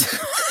 because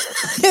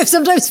I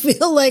sometimes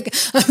feel like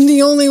I'm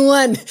the only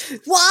one.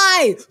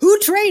 Why? Who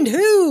trained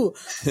who?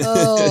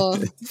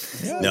 Oh,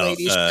 no,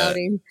 lady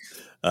shouting.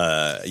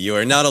 You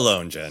are not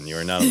alone, Jen. You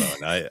are not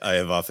alone. I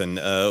have often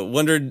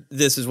wondered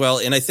this as well.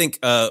 And I think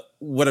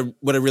what I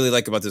really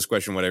like about this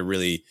question, what I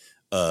really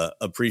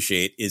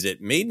appreciate is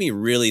it made me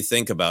really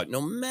think about,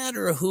 no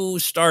matter who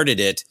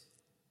started it,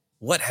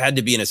 what had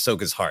to be in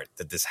Ahsoka's heart,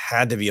 that this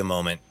had to be a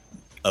moment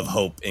of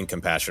hope and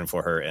compassion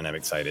for her. And I'm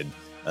excited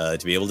to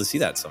be able to see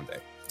that someday.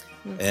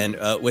 And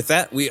with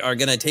that, we are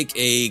going to take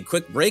a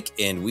quick break,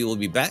 and we will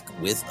be back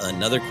with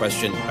another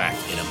question back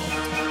in a moment.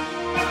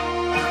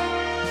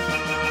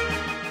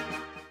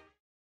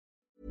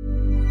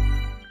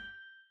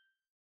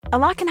 A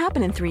lot can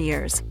happen in 3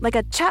 years, like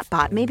a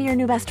chatbot may be your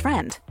new best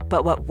friend.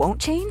 But what won't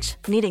change?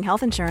 Needing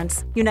health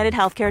insurance. United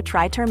Healthcare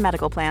Tri-Term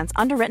Medical Plans,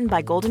 underwritten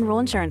by Golden Rule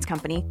Insurance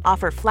Company,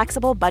 offer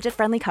flexible,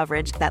 budget-friendly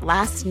coverage that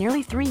lasts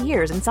nearly 3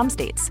 years in some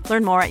states.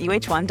 Learn more at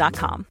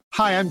uh1.com.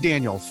 Hi, I'm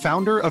Daniel,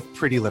 founder of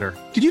Pretty Litter.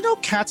 Did you know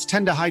cats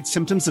tend to hide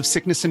symptoms of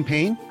sickness and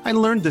pain? I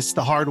learned this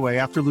the hard way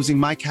after losing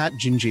my cat,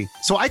 Gingy.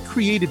 So I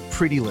created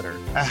Pretty Litter,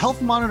 a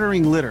health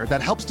monitoring litter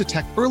that helps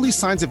detect early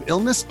signs of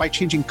illness by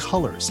changing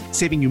colors,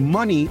 saving you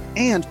money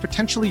and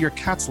potentially your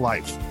cat's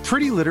life.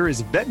 Pretty Litter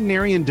is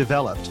veterinarian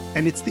developed,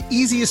 and it's the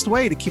easiest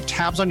way to keep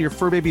tabs on your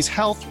fur baby's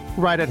health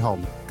right at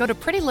home. Go to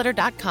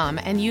prettylitter.com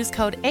and use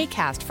code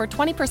ACAST for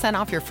 20%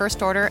 off your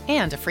first order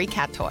and a free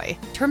cat toy.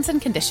 Terms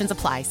and conditions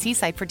apply. See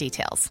site for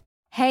details.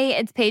 Hey,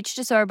 it's Paige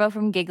DeSorbo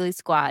from Giggly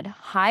Squad.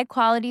 High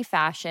quality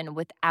fashion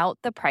without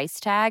the price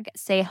tag.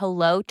 Say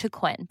hello to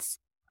Quince.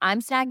 I'm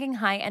snagging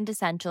high-end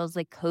essentials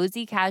like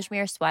cozy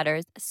cashmere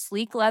sweaters,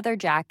 sleek leather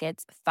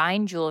jackets,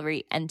 fine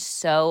jewelry, and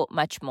so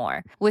much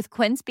more. With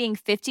Quince being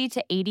 50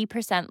 to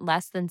 80%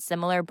 less than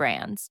similar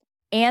brands.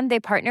 And they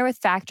partner with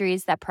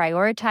factories that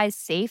prioritize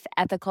safe,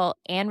 ethical,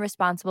 and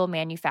responsible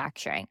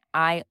manufacturing.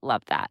 I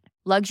love that.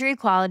 Luxury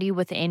quality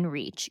within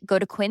reach. Go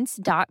to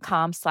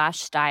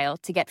quince.com/style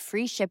to get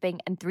free shipping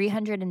and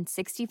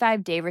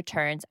 365-day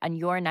returns on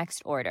your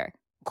next order.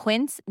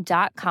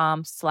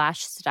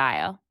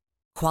 Quince.com/style.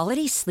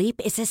 Quality sleep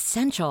is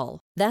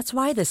essential. That's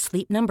why the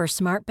Sleep Number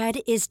Smart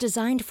Bed is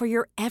designed for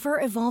your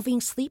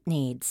ever-evolving sleep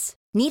needs.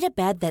 Need a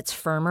bed that's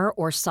firmer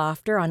or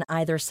softer on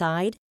either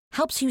side?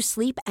 Helps you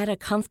sleep at a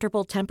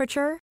comfortable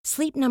temperature?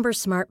 Sleep Number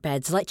Smart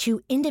Beds let you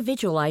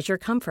individualize your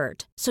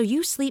comfort, so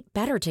you sleep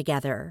better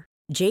together.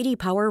 J.D.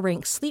 Power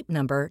ranks Sleep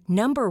Number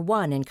number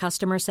 1 in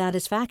customer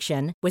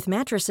satisfaction with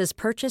mattresses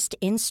purchased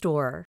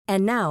in-store.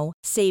 And now,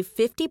 save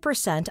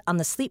 50% on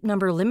the Sleep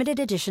Number Limited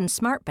Edition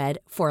Smart Bed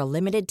for a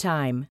limited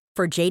time.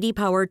 For J.D.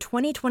 Power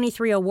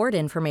 2023 award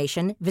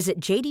information, visit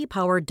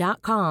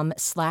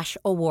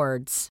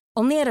jdpower.com/awards.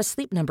 Only at a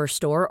Sleep Number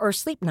store or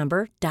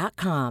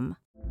sleepnumber.com.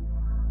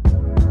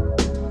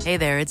 Hey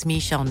there, it's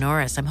Michelle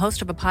Norris. I'm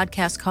host of a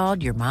podcast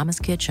called Your Mama's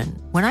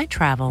Kitchen. When I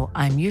travel,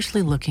 I'm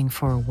usually looking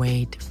for a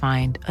way to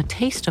find a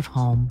taste of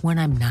home when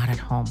I'm not at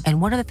home.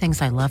 And one of the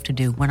things I love to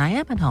do when I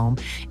am at home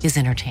is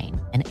entertain.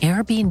 And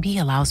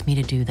Airbnb allows me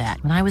to do that.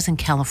 When I was in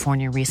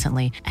California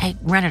recently, I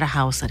rented a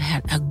house that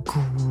had a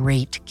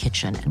great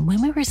kitchen. And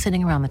when we were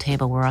sitting around the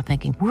table, we were all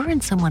thinking, we're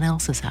in someone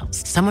else's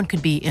house. Someone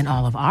could be in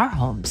all of our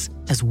homes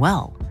as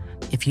well.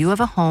 If you have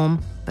a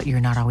home, but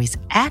you're not always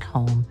at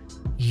home,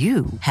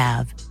 you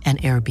have an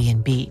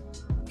Airbnb.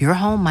 Your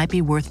home might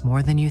be worth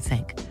more than you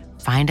think.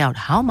 Find out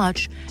how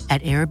much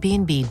at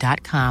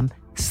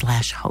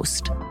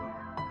airbnb.com/host.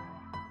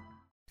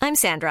 I'm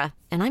Sandra,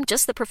 and I'm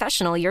just the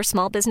professional your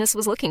small business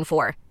was looking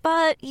for.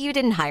 But you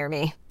didn't hire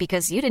me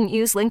because you didn't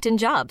use LinkedIn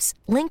Jobs.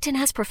 LinkedIn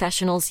has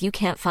professionals you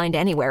can't find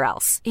anywhere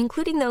else,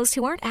 including those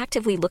who aren't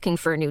actively looking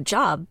for a new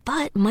job,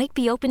 but might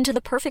be open to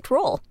the perfect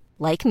role,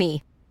 like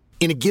me.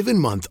 In a given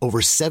month, over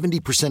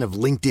 70% of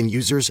LinkedIn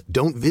users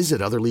don't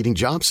visit other leading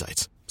job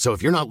sites. So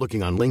if you're not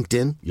looking on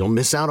LinkedIn, you'll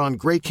miss out on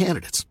great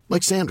candidates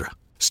like Sandra.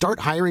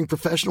 Start hiring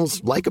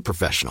professionals like a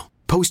professional.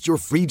 Post your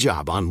free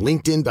job on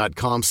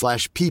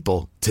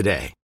linkedin.com/people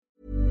today.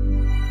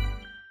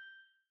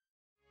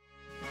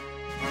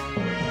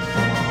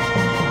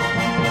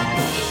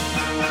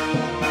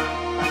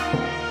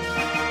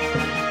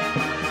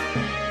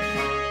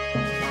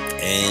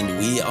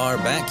 we are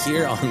back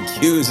here on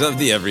Cues of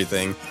the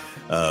Everything.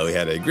 We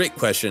had a great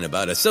question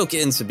about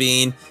Ahsoka and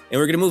Sabine, and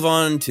we're going to move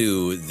on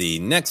to the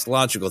next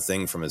logical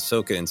thing from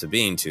Ahsoka and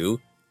Sabine to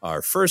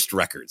our first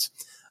records.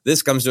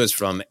 This comes to us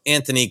from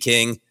Anthony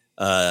King.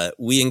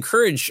 We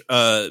encourage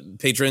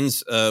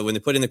patrons, when they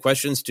put in the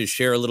questions, to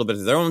share a little bit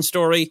of their own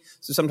story.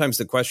 So sometimes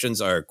the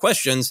questions are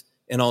questions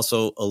and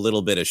also a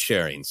little bit of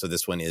sharing. So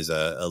this one is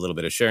a little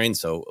bit of sharing.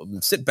 So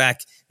sit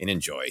back and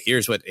enjoy.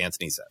 Here's what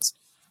Anthony says.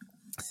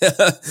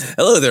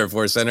 Hello there,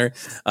 ForceCenter.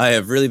 I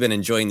have really been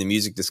enjoying the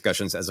music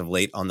discussions as of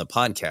late on the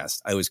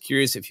podcast. I was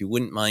curious if you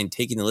wouldn't mind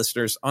taking the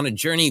listeners on a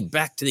journey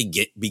back to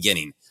the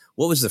beginning.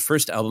 What was the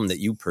first album that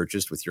you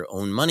purchased with your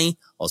own money?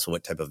 Also,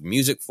 what type of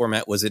music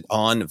format was it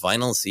on?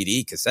 Vinyl,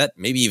 CD, cassette,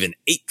 maybe even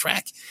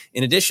 8-track?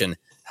 In addition,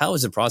 how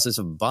was the process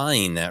of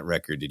buying that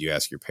record? Did you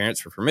ask your parents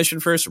for permission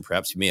first, or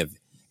perhaps you may have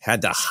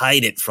had to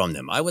hide it from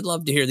them? I would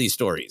love to hear these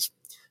stories.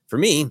 For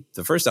me,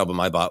 the first album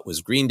I bought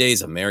was Green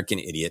Day's American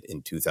Idiot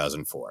in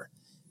 2004.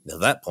 At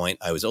that point,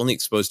 I was only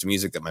exposed to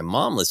music that my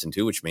mom listened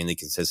to, which mainly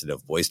consisted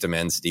of Boyz II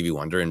Men, Stevie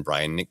Wonder, and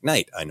Brian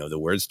McKnight. I know the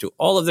words to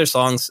all of their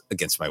songs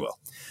against my will.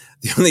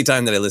 The only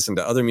time that I listened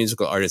to other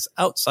musical artists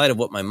outside of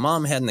what my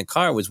mom had in the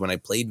car was when I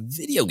played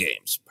video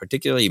games,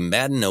 particularly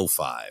Madden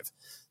 05.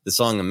 The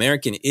song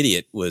American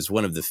Idiot was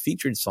one of the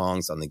featured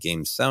songs on the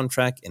game's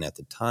soundtrack, and at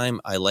the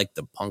time, I liked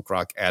the punk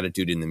rock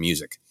attitude in the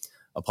music.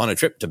 Upon a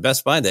trip to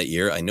Best Buy that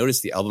year, I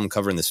noticed the album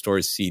cover in the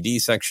store's CD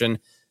section.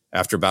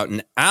 After about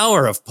an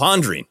hour of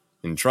pondering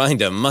and trying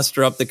to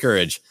muster up the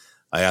courage,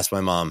 I asked my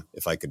mom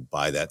if I could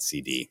buy that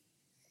CD.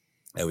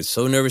 I was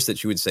so nervous that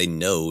she would say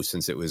no,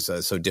 since it was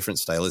so different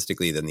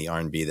stylistically than the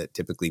R&B that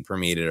typically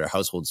permeated our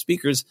household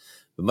speakers.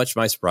 But much to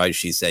my surprise,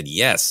 she said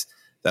yes.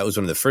 That was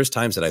one of the first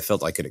times that I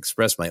felt I could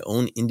express my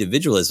own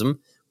individualism,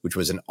 which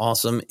was an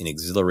awesome and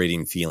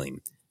exhilarating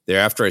feeling.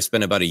 Thereafter, I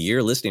spent about a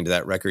year listening to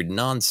that record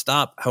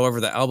nonstop. However,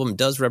 the album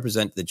does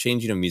represent the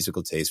changing of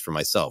musical taste for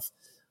myself.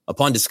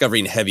 Upon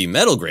discovering heavy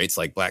metal greats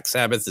like Black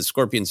Sabbath, the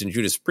Scorpions, and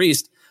Judas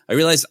Priest, I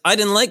realized I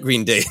didn't like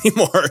Green Day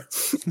anymore.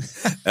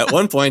 At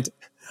one point,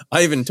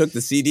 I even took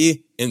the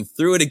CD and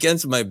threw it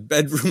against my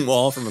bedroom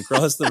wall from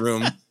across the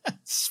room,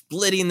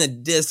 splitting the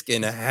disc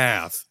in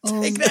half.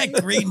 Take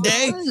that, Green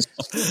Day.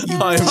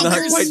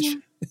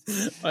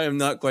 I am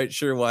not quite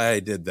sure why I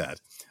did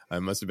that. I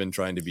must have been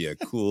trying to be a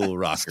cool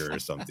rocker or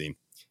something.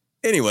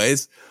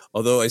 Anyways,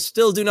 although I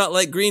still do not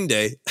like Green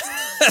Day,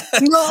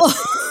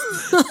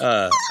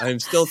 I'm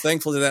still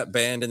thankful to that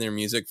band and their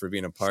music for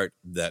being a part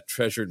of that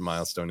treasured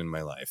milestone in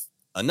my life.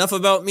 Enough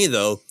about me,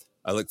 though.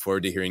 I look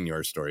forward to hearing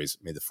your stories.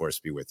 May the force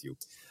be with you.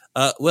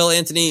 Well,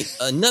 Anthony,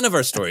 none of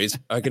our stories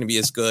are going to be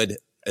as good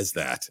as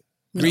that.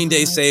 Green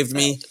Day saved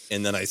me,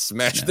 and then I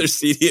smashed their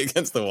CD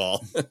against the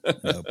wall.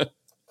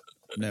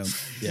 No.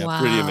 Yeah, Wow.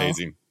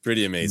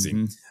 Pretty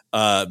amazing.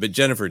 But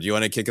Jennifer, do you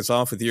want to kick us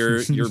off with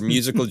your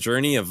musical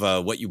journey of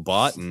what you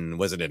bought, and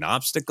was it an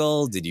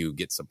obstacle? Did you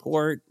get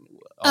support?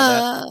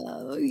 Yeah,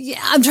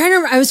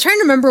 I was trying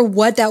to remember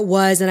what that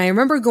was, and I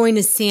remember going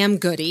to Sam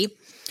Goody,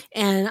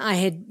 and I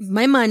had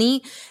my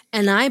money,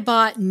 and I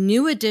bought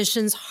New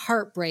Edition's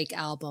Heartbreak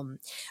album,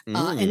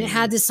 and it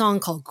had this song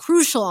called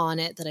Crucial on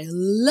it that I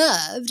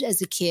loved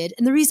as a kid.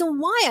 And the reason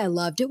why I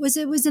loved it was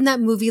in that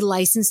movie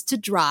License to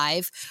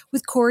Drive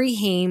with Corey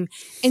Haim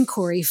and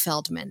Corey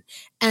Feldman.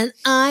 And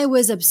I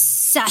was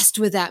obsessed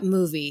with that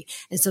movie.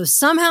 And so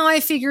somehow I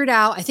figured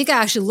out, I think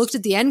I actually looked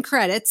at the end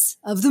credits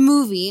of the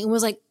movie and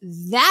was like,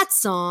 that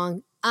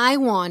song, I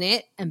want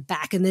it. And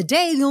back in the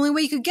day, the only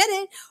way you could get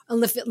it,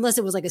 unless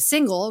it was like a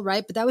single,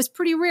 right? But that was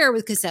pretty rare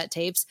with cassette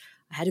tapes.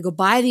 I had to go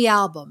buy the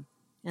album,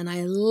 and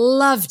I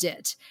loved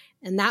it.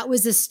 And that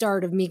was the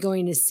start of me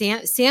going to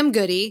Sam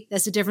Goody.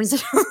 That's the difference in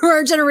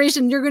our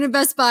generation. You're going to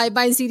Best Buy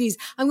buying CDs.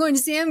 I'm going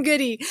to Sam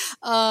Goody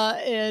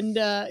buying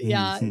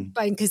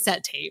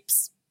cassette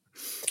tapes.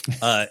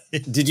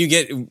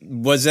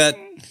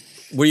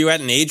 Were you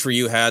at an age where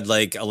you had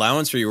like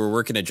allowance, or you were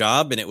working a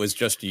job and it was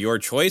just your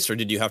choice, or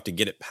did you have to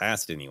get it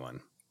past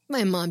anyone?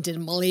 My mom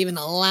didn't believe in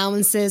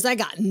allowances. I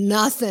got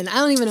nothing. I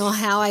don't even know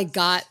how I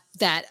got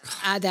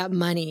that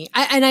money.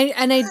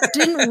 I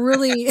didn't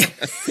really.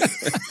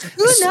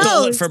 Who knows?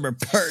 Stole it from her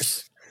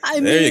purse.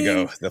 There you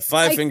go. The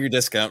 5-finger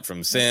discount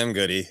from Sam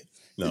Goody.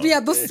 No. Yeah,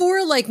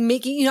 before like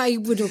making, I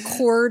would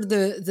record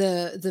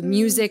the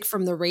music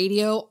from the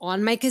radio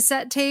on my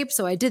cassette tape.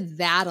 So I did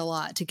that a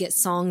lot to get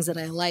songs that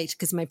I liked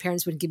because my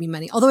parents would give me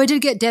money. Although I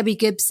did get Debbie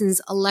Gibson's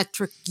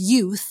Electric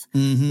Youth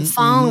the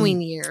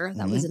following year.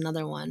 That was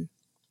another one.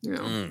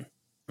 And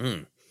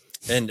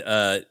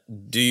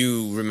do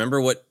you remember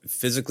what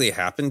physically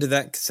happened to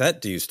that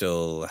cassette? Do you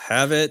still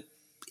have it?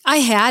 I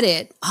had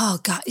it. Oh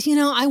God.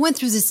 I went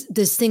through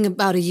this thing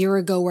about a year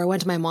ago where I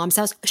went to my mom's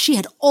house. She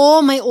had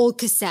all my old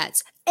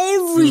cassettes,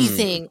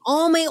 everything,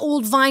 all my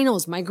old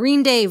vinyls, my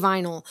Green Day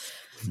vinyl.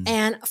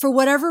 And for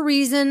whatever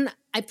reason,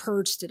 I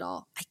purged it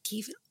all. I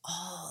gave it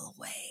all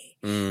away.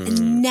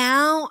 And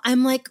now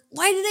I'm like,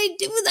 why did I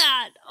do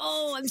that?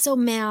 Oh, I'm so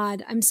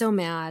mad.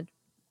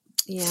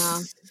 Yeah.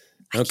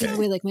 I gave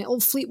away like my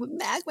old Fleetwood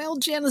Mac, my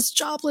old Janis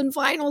Joplin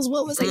vinyls.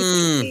 What was I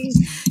thinking?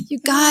 You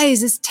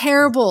guys, it's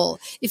terrible.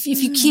 If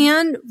you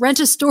can, rent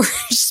a storage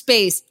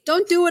space.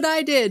 Don't do what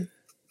I did.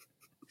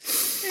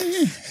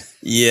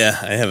 Yeah,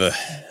 I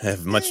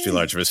have much too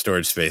large of a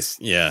storage space.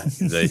 Yeah,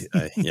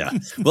 yeah.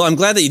 Well, I'm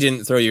glad that you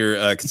didn't throw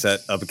your cassette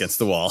up against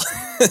the wall.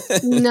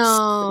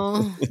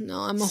 No,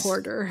 I'm a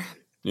hoarder.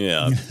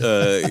 Yeah,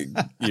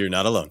 you're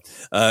not alone.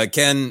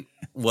 Ken,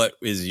 what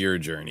is your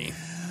journey?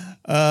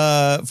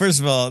 First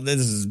of all, this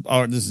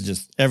is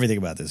just everything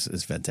about this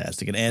is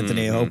fantastic. And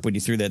Anthony, I hope when you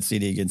threw that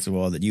CD against the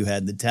wall that you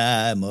had the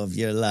time of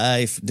your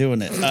life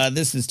doing it.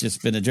 This has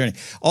just been a journey.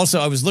 Also,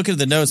 I was looking at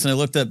the notes and I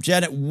looked up,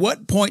 Jen, at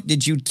what point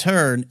did you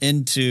turn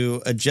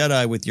into a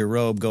Jedi with your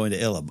robe going to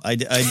Ilum? I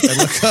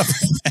look up.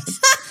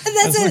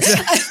 That's it.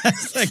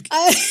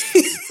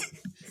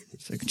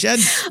 It's like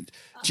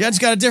Jed's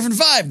got a different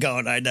vibe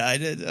going.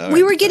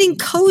 We were getting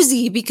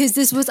cozy because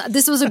this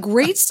was a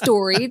great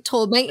story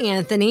told by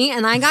Anthony,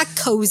 and I got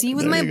cozy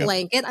with my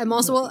blanket. I'm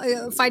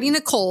also fighting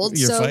a cold.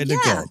 You're fighting a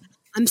cold.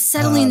 I'm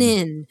settling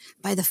in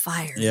by the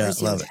fire. Yeah,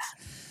 love it.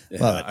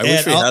 Yeah, I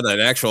wish we had an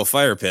actual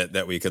fire pit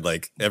that we could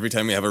every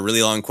time we have a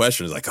really long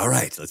question, it's like, all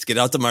right, let's get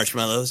out the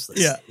marshmallows.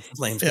 Let's get the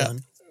flames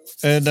going.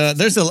 And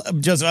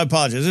Joseph, I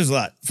apologize. There's a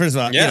lot. First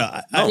of all,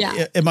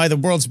 am I the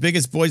world's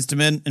biggest Boyz II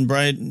Men and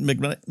Brian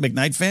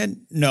McKnight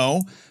fan?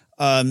 No.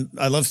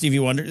 I love Stevie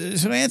Wonder.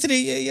 So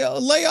Anthony,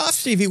 lay off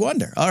Stevie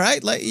Wonder. All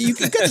right, you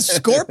got the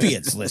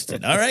Scorpions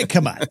listed. All right,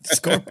 come on.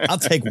 I'll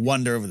take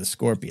Wonder over the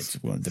Scorpions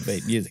if we want to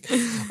debate music.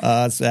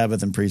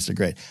 Sabbath and Priest are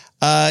great.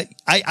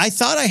 I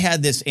thought I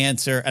had this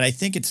answer, and I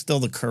think it's still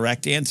the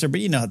correct answer. But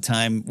you know how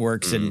time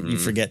works, and you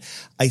forget.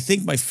 I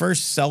think my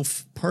first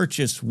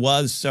self-purchase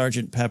was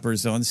Sgt.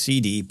 Pepper's on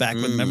CD back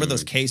when. Remember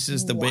those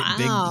cases, the big,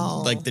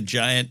 like the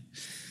giant,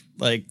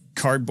 like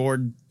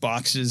cardboard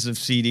boxes of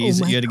CDs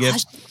that you had to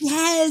get.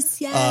 Yes.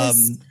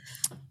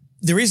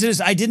 The reason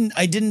is I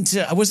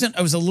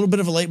was a little bit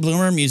of a late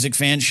bloomer music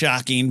fan,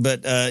 shocking,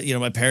 but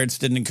my parents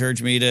didn't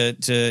encourage me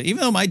to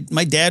even though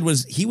my dad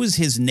was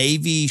his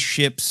Navy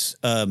ship's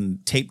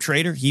tape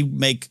trader.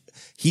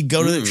 He'd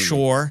go to the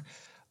shore,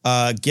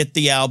 get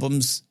the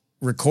albums,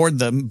 record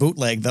them,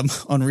 bootleg them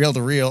on reel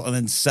to reel, and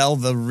then sell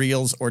the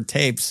reels or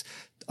tapes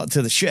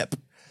to the ship.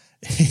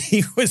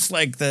 He was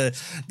like the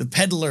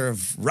peddler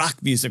of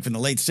rock music from the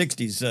late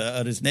 60s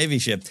on his Navy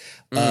ship.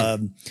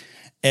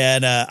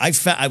 And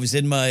I was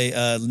in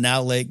my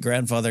now late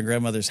grandfather and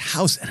grandmother's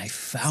house, and I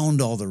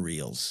found all the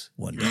reels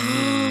one day.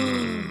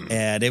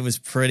 And it was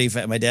pretty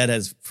my dad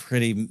has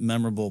pretty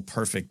memorable,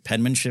 perfect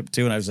penmanship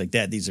too. And I was like,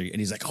 Dad, these are, and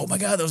he's like, oh my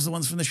God, those are the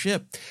ones from the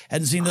ship.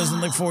 Hadn't seen those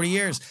in like 40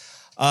 years.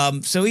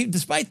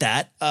 Despite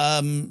that,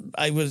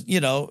 I was,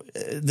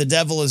 the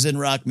devil is in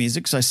rock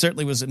music. So I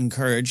certainly was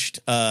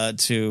encouraged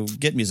to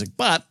get music,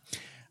 but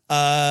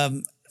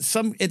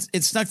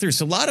it snuck through.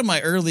 So a lot of my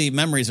early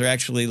memories are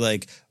actually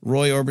like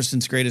Roy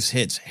Orbison's greatest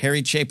hits,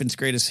 Harry Chapin's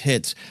greatest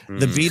hits,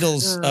 the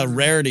Beatles'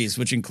 rarities,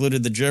 which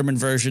included the German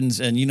versions,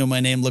 and You Know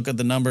My Name, Look at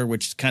the Number,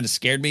 which kind of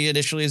scared me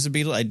initially as a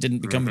Beatle. I didn't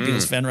become a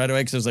Beatles fan right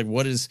away because I was like,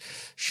 what is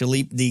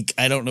Shaleep Deek?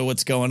 I don't know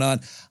what's going on.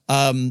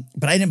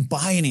 But I didn't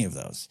buy any of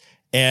those.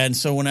 And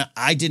so when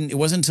it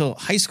wasn't until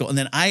high school. And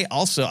then I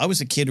was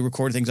a kid who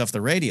recorded things off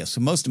the radio. So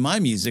most of my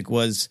music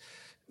was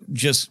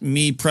just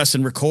me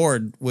pressing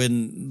record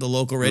when the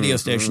local radio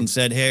station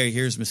said, hey,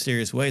 here's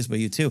Mysterious Ways by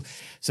U2.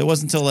 So it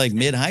wasn't until like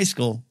mid high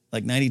school,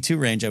 like 92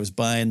 range, I was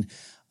buying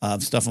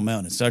stuff on my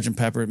own. Sgt.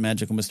 Pepper,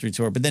 Magical Mystery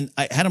Tour. But then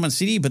I had them on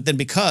CD. But then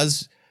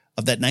because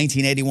of that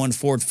 1981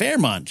 Ford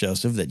Fairmont,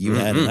 Joseph, that you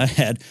had and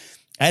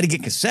I had to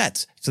get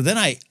cassettes. So then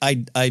I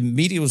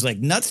immediately was like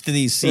nuts to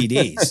these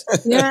CDs.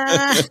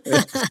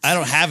 I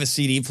don't have a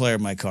CD player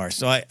in my car.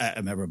 So I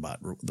remember about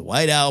the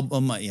White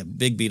Album,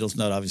 big Beatles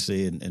note,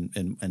 obviously,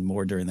 and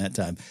more during that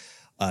time.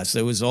 So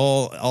it was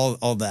all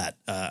that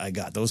I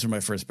got. Those were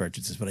my first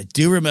purchases. But I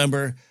do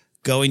remember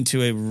going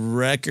to a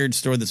record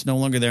store that's no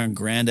longer there on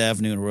Grand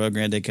Avenue in Arroyo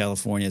Grande,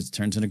 California. It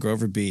turns into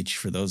Grover Beach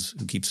for those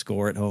who keep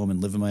score at home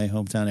and live in my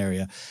hometown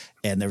area.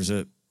 And there was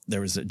a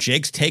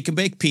Jake's Take and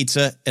Bake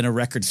Pizza in a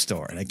record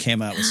store, and I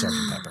came out with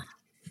Sgt. Pepper.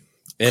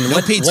 And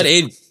what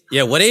age?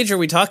 Yeah, what age are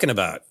we talking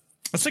about?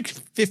 It's like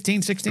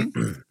 15,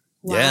 16.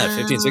 Yeah,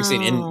 15,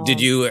 16. And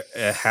did you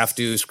have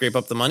to scrape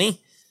up the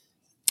money?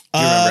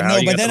 No,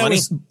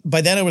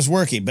 by then I was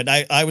working, but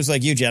I was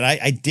like you, Jen.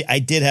 I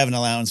did have an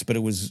allowance, but it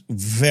was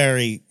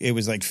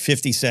like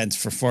 50 cents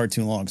for far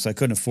too long. So I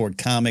couldn't afford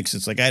comics.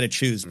 It's like I had to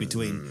choose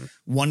between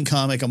one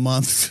comic a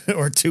month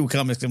or 2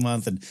 comics a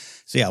month. And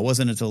so, yeah, it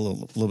wasn't until a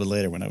little bit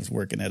later when I was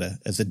working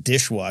as a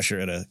dishwasher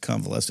at a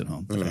convalescent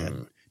home that I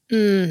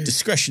had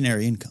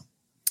discretionary income.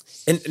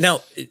 And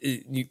now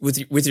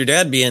with your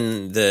dad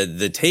being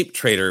the tape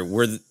trader,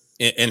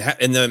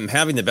 and them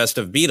having the best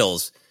of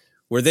Beatles,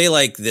 were they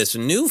like this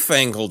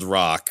newfangled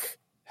rock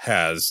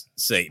has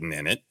Satan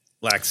in it?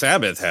 Black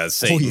Sabbath has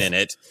Satan in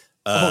it.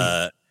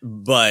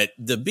 But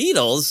the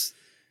Beatles,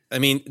 the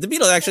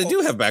Beatles actually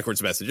do have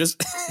backwards messages.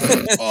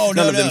 None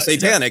of them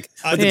satanic.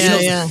 But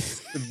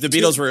the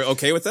Beatles were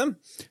okay with them?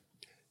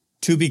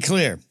 To be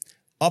clear,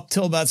 up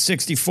till about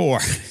 64.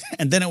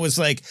 And then it was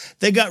like,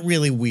 they got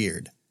really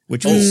weird,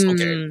 which was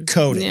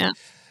coded. Yeah.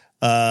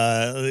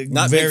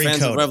 Not very big fans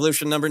coded. of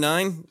Revolution number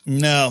 9?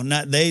 No,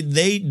 not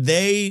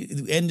they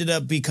ended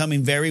up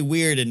becoming very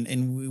weird,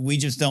 and we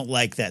just don't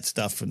like that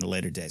stuff from the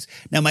later days.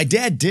 Now, my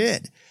dad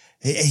did.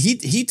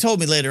 He told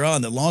me later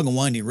on that Long and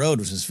Winding Road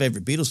was his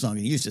favorite Beatles song,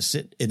 and he used to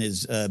sit in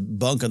his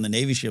bunk on the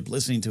Navy ship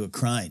listening to it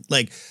crying.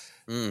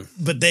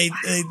 But they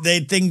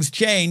things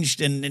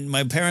changed, and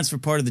my parents were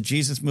part of the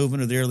Jesus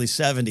movement of the early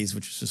 70s,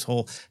 which was this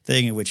whole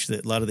thing in which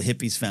a lot of the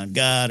hippies found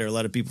God, or a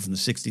lot of people from the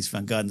 60s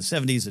found God in the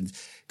 70s, and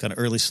kind of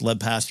early celeb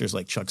pastors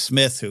like Chuck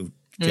Smith, who,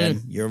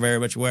 Jen, you're very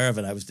much aware of,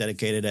 and I was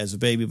dedicated as a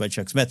baby by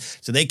Chuck Smith.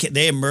 So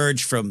they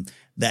emerged from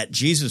that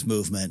Jesus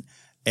movement,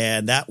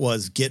 and that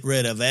was get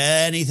rid of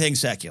anything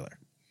secular.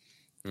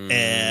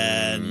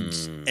 And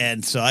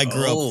so I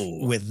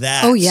grew up with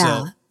that. Oh,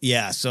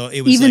 yeah. So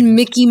it was even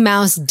Mickey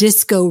Mouse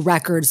disco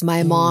records.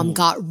 My mom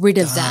got rid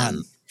of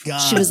them. God.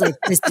 She was like,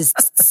 "This is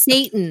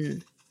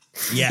Satan."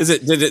 Yeah.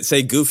 Did it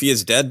say Goofy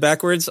is dead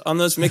backwards on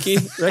those Mickey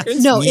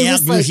records? No, it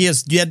was Goofy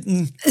is dead.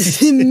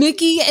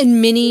 Mickey and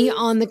Minnie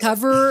on the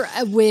cover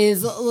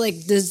with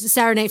like the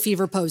Saturday Night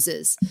Fever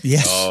poses.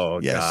 Yes. Oh,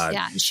 yes. God.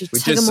 Yeah, and she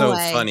Which took is them so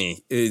away.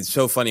 funny. It's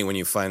so funny when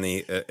you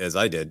finally, as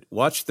I did,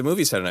 watch the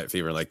movie Saturday Night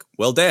Fever and like,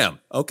 well, damn.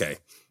 Okay.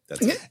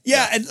 That's it.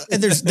 Yeah,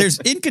 and there's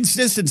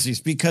inconsistencies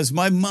because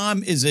my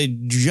mom is a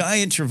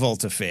giant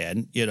Travolta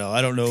fan. You know,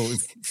 I don't know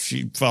if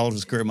she followed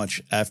his career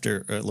much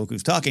after Look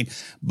Who's Talking,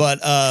 but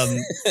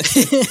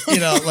you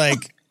know,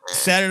 like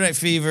Saturday Night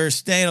Fever,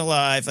 Staying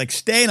Alive.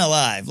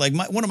 Like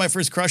one of my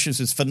first crushes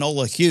is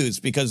Finola Hughes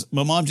because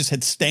my mom just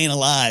had Staying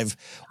Alive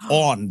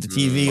on the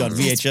TV on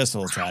VHS the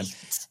whole time,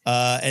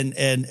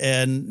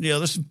 and you know,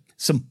 there's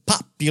some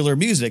popular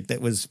music that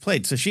was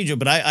played. So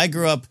but I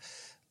grew up.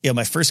 Yeah,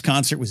 my first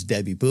concert was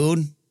Debbie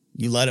Boone.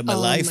 You Light Up My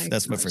Life.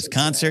 That's my first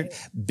concert.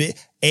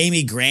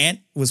 Amy Grant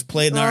was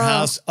played in our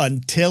house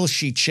until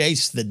she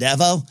chased the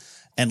devil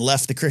and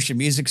left the Christian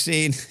music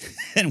scene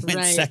and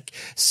went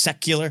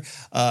secular.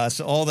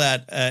 So all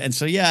that. And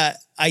so, yeah,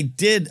 I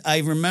did.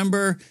 I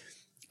remember,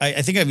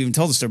 I think I've even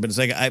told the story, but it's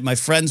like my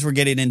friends were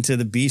getting into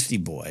the Beastie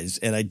Boys,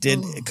 and I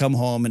did come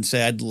home and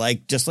say I'd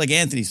like, just like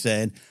Anthony's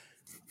saying,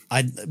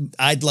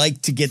 I'd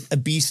like to get a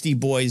Beastie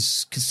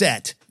Boys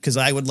cassette because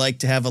I would like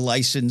to have a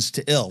license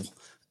to ill.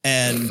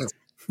 And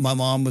my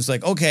mom was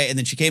like, okay. And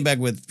then she came back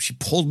she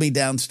pulled me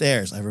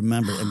downstairs. I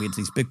remember, and we had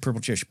these big purple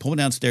chairs. She pulled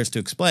me downstairs to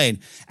explain,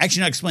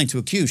 actually not explain, to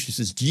accuse. She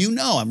says, do you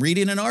know, I'm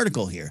reading an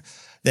article here,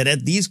 that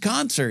at these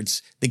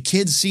concerts, the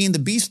kids seeing the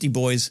Beastie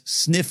Boys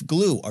sniff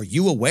glue. Are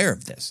you aware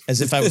of this?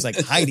 As if I was like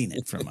hiding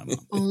it from my mom.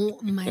 Oh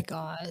my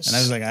gosh. And I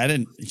was like, I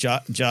didn't,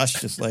 Josh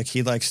just like,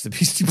 he likes the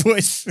Beastie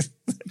Boys.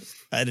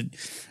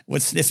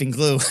 What's sniffing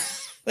glue?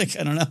 Like,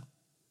 I don't know.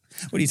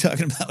 What are you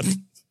talking about?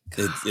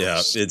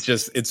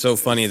 It's so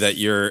funny that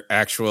your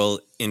actual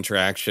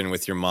interaction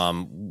with your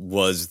mom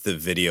was the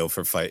video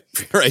for Fight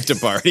Right to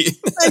Party.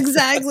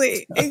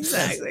 Exactly.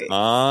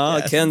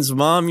 Ken's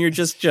mom, you're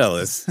just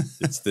jealous.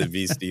 It's the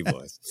Beastie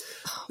Boys.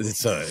 It's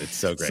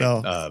so great.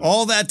 So,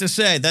 all that to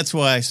say, that's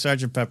why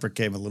Sgt. Pepper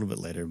came a little bit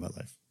later in my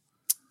life.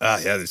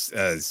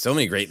 There's so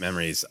many great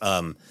memories.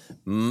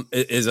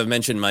 As I've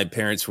mentioned, my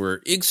parents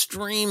were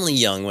extremely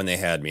young when they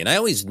had me, and I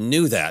always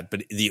knew that.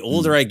 But the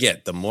older I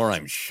get, the more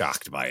I'm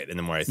shocked by it, and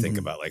the more I think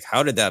about like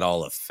how did that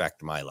all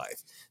affect my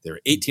life? They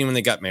were 18 when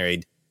they got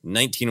married,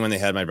 19 when they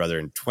had my brother,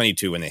 and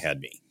 22 when they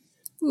had me.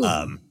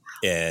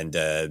 And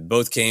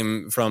both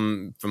came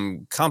from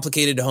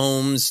complicated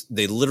homes.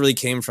 They literally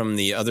came from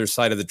the other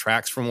side of the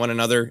tracks from one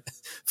another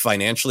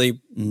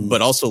financially,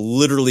 but also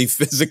literally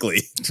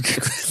physically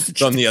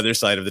from the other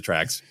side of the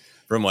tracks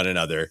from one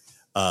another.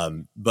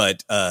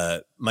 But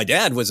my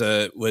dad was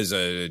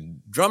a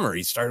drummer.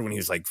 He started when he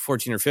was like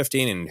 14 or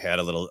 15 and had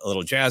a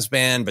little jazz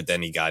band, but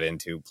then he got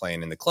into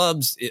playing in the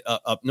clubs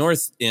up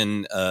north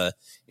in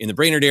the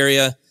Brainerd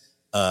area,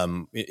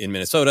 in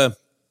Minnesota,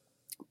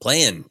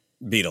 playing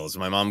Beatles.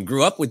 My mom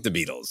grew up with the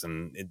Beatles,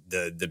 and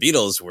the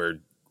Beatles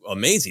were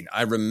amazing.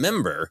 I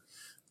remember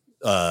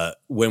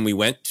when we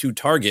went to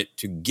Target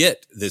to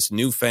get this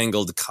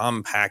newfangled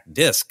compact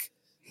disc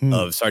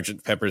of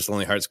Sgt. Pepper's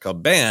Lonely Hearts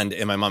Club Band,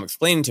 and my mom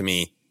explained to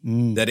me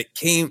that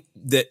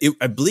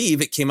I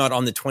believe it came out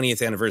on the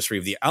 20th anniversary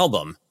of the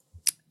album.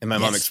 And my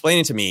mom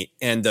explained it to me,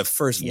 and the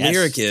first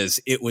lyric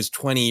is, it was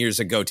 20 years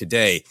ago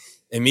today.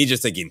 And me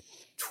just thinking,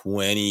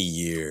 20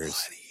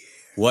 years.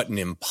 What an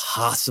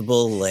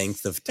impossible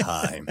length of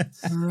time.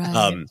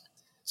 Right.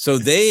 So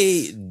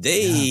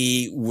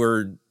they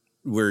were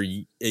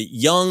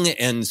young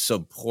and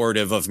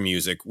supportive of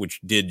music,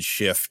 which did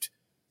shift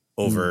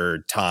over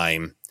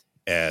time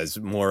as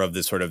more of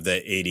the sort of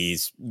the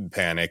 80s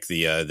panic,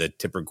 the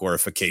Tipper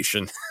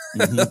glorification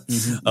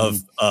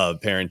of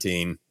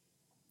parenting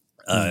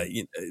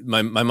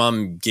My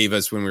mom gave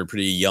us when we were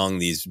pretty young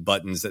these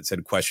buttons that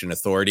said question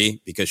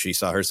authority because she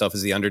saw herself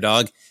as the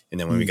underdog. And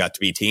then when we got to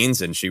be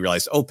teens and she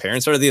realized, oh,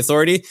 parents are the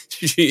authority,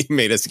 she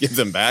made us give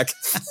them back.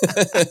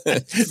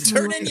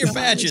 Turn in your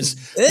badges.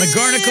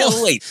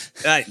 McGarnacle. Wait.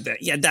 I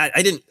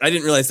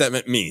didn't realize that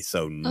meant me.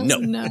 So no.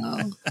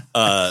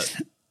 No.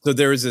 So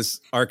there was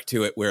this arc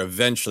to it where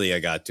eventually I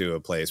got to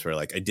a place where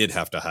like I did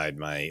have to hide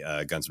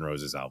my Guns N'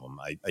 Roses album.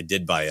 I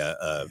did buy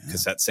a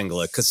cassette single,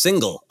 a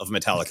single of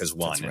Metallica's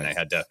One, and I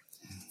had to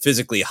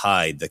physically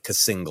hide the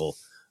single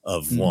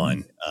of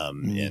One.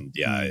 And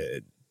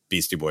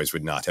Beastie Boys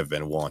would not have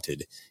been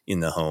wanted in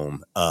the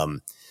home.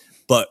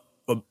 But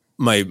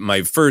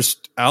my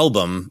first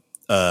album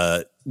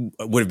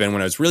would have been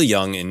when I was really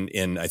young, and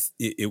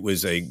it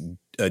was a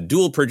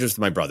dual purchase with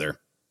my brother.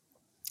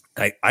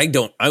 I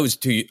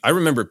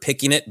remember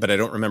picking it, but I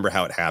don't remember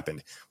how it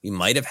happened. We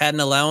might have had an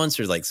allowance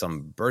or like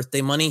some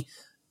birthday money,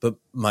 but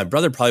my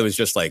brother probably was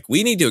just like,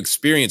 we need to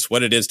experience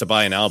what it is to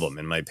buy an album.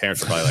 And my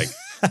parents were probably like,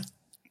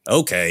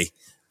 okay.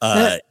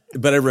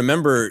 But I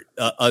remember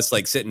us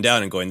like sitting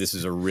down and going, this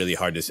is a really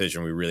hard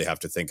decision. We really have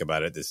to think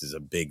about it. This is a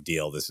big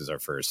deal. This is our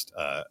first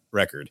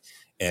record.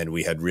 And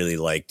we had really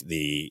liked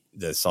the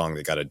song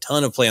that got a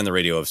ton of play on the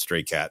radio of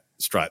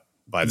Strut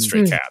by the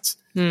Stray Cats.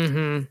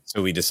 Mm-hmm.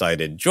 So we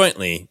decided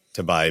jointly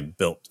to buy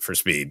Built for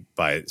Speed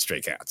by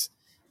Stray Cats.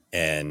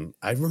 And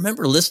I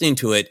remember listening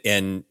to it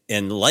and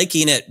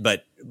liking it,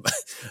 but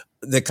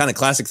the kind of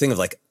classic thing of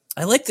like,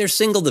 I like their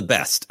single the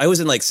best. I was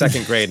in like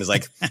second grade and was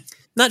like,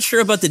 not sure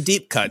about the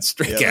deep cuts,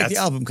 Stray Cats. Like the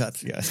album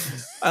cuts, yeah.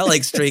 I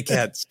like Stray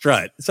Cat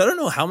Strut. So I don't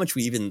know how much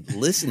we even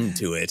listened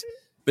to it,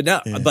 but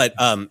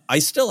I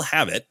still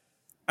have it.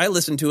 I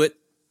listened to it.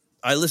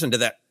 I listened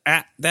to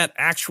that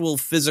actual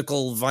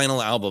physical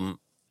vinyl album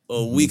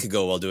a week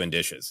ago while doing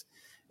dishes.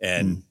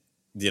 And,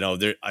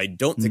 I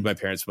don't think my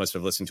parents must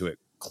have listened to it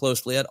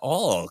closely at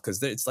all.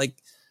 Cause it's like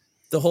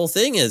the whole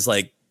thing is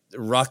like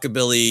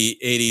rockabilly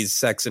 80s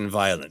sex and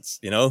violence,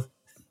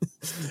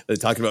 They're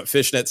talking about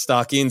fishnet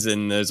stockings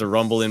and there's a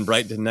rumble in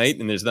Brighton tonight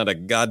and there's not a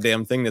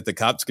goddamn thing that the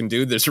cops can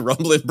do. There's a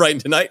rumble in Brighton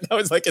tonight. And I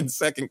was like in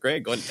second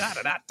grade going, hey,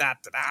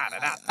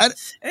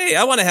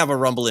 I want to have a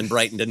rumble in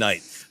Brighton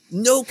tonight.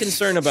 No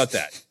concern about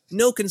that.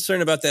 No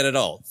concern about that at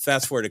all.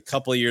 Fast forward a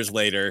couple of years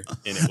later,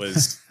 and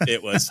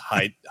it was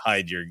hide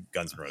your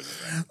Guns N'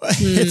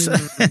 Roses.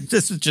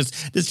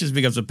 This just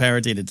becomes a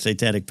parody and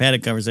satanic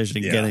panic conversation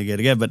again and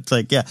again. But it's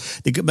like,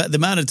 the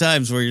amount of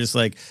times where you're just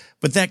like,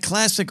 but that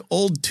classic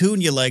old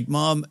tune you like,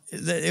 Mom,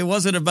 it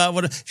wasn't about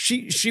what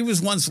she was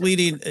once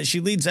leading. She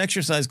leads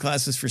exercise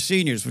classes for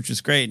seniors, which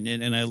is great,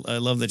 and I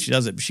love that she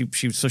does it.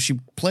 So she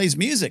plays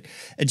music,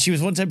 and she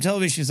was one time telling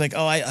me, she's like,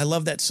 oh, I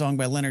love that song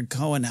by Leonard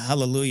Cohen,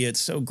 Hallelujah.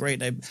 It's so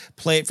great. And I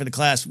play it for the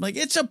class. I'm like,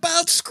 it's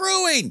about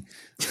screwing.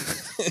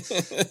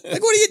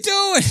 Like, what are you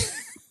doing?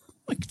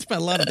 Like, it's about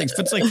a lot of things,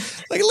 but it's like,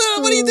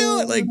 what are you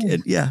doing? Like,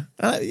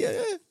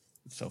 it's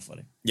so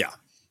funny. Yeah.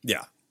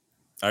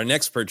 Our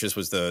next purchase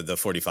was the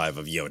 45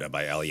 of Yoda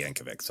by Al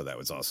Yankovic. So that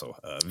was also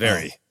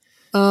very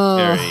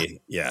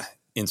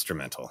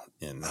instrumental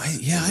in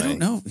I don't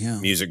know.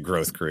 Yeah. Music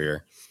growth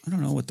career. I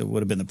don't know what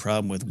would have been the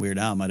problem with Weird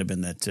Al. Might have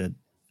been that to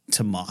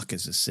mock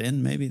is a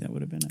sin. Maybe that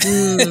would have been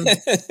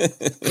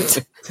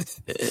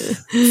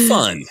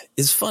fun.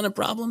 Is fun a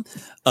problem?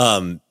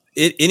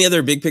 Any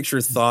other big picture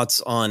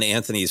thoughts on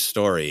Anthony's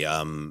story?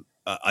 I'm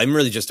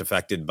really just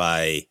affected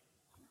by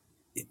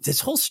this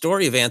whole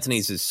story of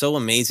Anthony's is so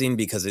amazing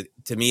because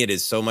to me, it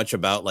is so much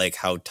about like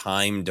how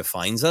time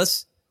defines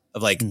us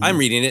of like, I'm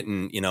reading it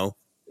and,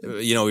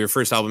 your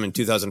first album in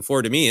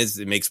 2004 to me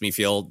it makes me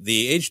feel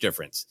the age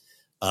difference.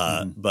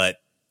 And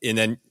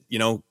then,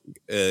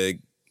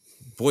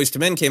 Boys to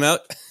Men came out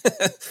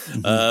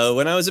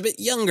when I was a bit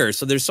younger.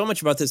 So there's so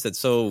much about this that's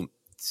so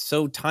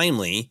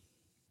timely,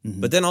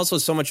 but then also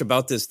so much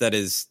about this that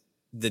is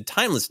the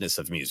timelessness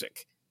of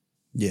music.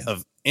 Yeah.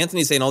 Of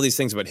Anthony saying all these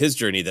things about his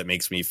journey that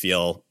makes me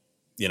feel,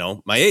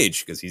 my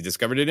age because he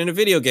discovered it in a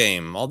video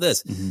game, all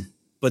this.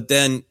 But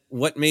then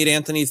what made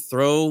Anthony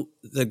throw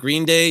the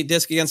Green Day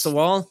disc against the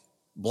wall?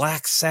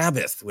 Black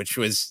Sabbath, which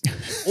was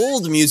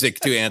old music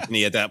to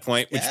Anthony at that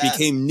point, which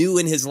became new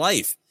in his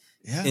life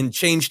and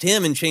changed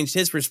him and changed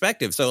his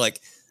perspective. So like,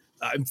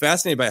 I'm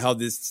fascinated by how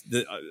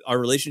our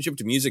relationship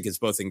to music is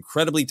both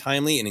incredibly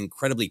timely and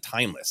incredibly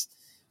timeless.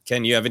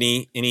 Ken, you have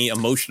any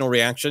emotional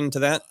reaction to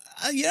that?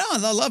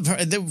 I love her.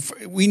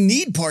 We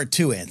need part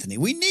 2, Anthony.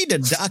 We need a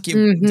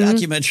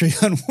documentary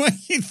on what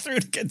he threw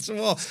against the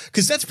wall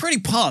because that's pretty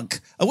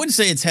punk. I wouldn't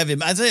say it's heavy.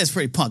 I'd say it's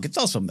pretty punk. It's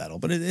also metal,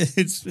 but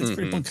it's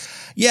pretty punk.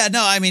 Yeah,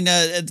 no, I mean,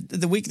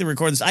 the week they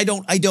record this, I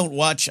don't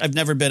watch. I've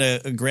never been a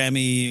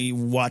Grammy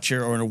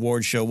watcher or an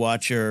award show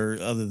watcher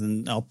other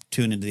than I'll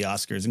tune into the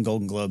Oscars and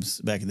Golden Globes.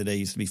 Back in the day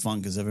used to be fun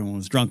because everyone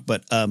was drunk,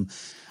 but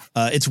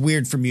it's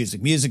weird for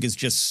music. Music is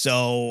just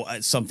so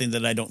something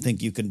that I don't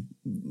think you can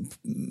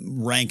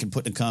rank and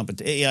put in a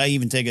competition. I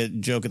even take a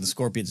joke at the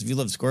Scorpions. If you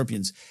love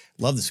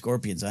the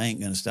Scorpions, I ain't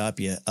going to stop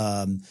you.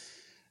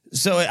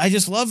 So I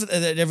just love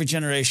that every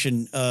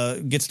generation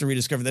gets to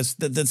rediscover. That's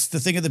the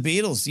thing of the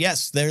Beatles.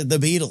 Yes, they're the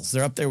Beatles.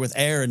 They're up there with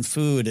Air and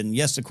Food. And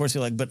yes, of course,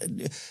 you're like, but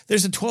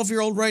there's a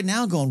 12-year-old right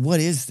now going, what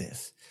is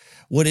this?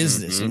 What is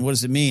this? And what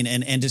does it mean?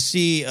 And to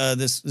see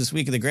this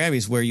week of the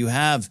Grammys where you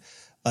have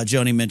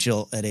Joni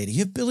Mitchell at 80. You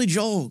have Billy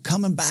Joel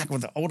coming back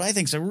with what I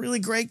think is a really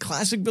great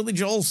classic Billy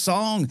Joel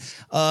song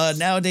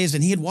nowadays.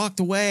 And he had walked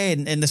away,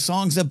 and the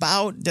song's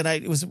about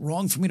was it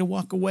wrong for me to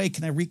walk away?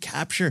 Can I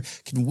recapture?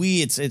 Can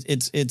we? It's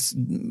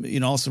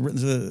also written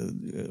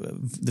through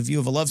the view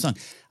of a love song.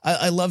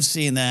 I love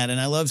seeing that, and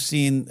I love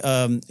seeing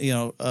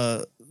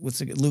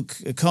Luke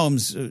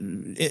Combs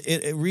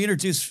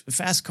reintroduce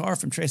Fast Car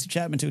from Tracy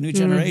Chapman to a new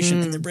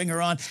generation, and to bring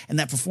her on, and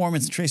that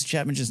performance, Tracy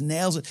Chapman just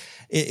nails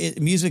it.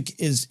 Music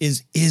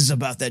is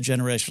about that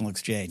generational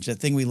exchange, that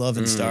thing we love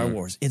in Star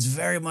Wars. It's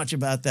very much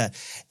about that,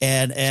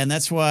 and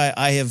that's why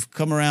I have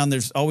come around.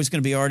 There's always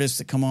going to be artists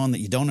that come on that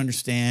you don't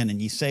understand,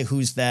 and you say,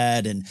 who's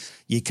that? And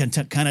you can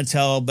kind of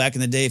tell back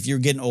in the day if you're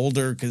getting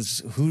older,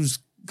 because who's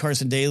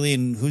Carson Daly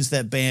and who's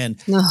that band?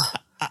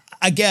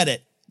 I get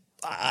it.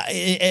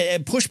 I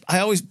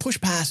always push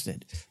past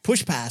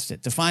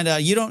it to find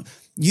out you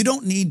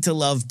don't need to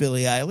love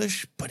Billie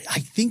Eilish, but I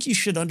think you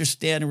should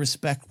understand and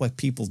respect what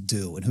people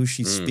do and who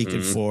she's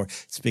speaking for,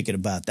 speaking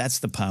about. That's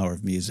the power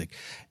of music,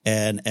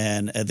 and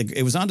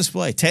it was on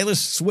display. Taylor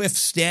Swift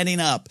standing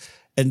up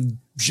and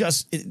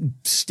just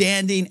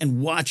standing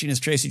and watching as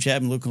Tracy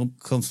Chapman and Luke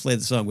Combs play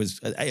the song was.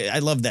 I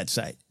love that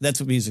sight. That's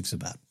what music's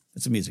about.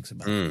 That's what music's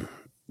about.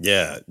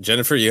 Yeah.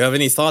 Jennifer, you have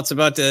any thoughts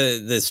about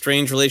the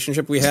strange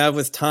relationship we have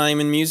with time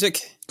and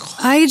music?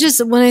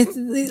 When I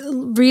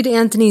read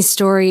Anthony's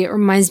story, it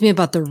reminds me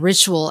about the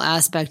ritual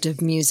aspect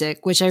of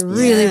music, which I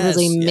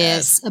really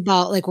miss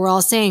about, like we're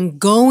all saying,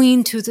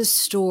 going to the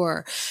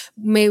store.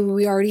 Maybe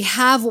we already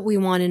have what we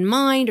want in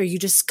mind, or you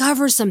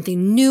discover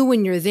something new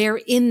when you're there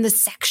in the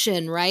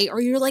section, right?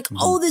 Or you're like,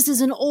 oh, this is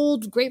an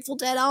old Grateful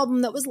Dead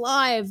album that was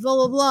live, blah,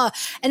 blah, blah.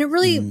 And it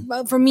really,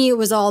 for me, it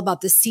was all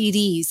about the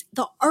CDs,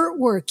 the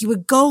artwork. You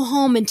would go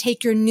home and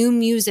take your new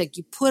music,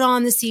 you put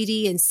on the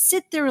CD and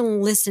sit there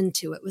and listen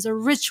to it. It was a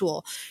ritual.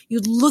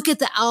 You'd look at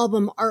the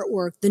album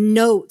artwork, the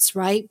notes,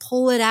 right?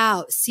 Pull it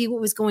out, see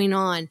what was going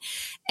on.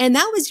 And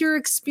that was your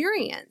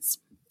experience.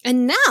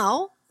 And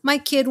now my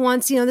kid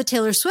wants, the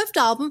Taylor Swift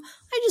album.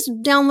 I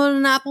just download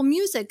an Apple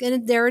Music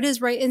and there it is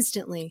right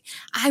instantly.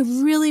 I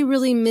really,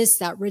 really miss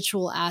that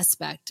ritual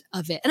aspect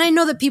of it. And I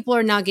know that people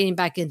are now getting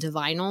back into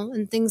vinyl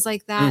and things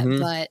like that,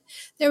 but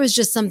there was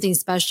just something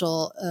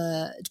special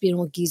to be an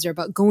old geezer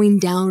about going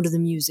down to the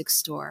music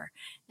store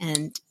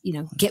and,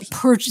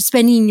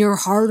 spending your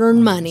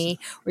hard-earned money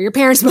or your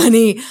parents'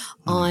 money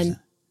on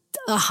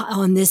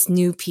this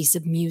new piece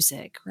of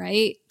music,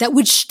 right? That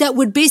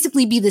would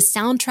basically be the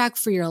soundtrack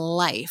for your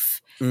life.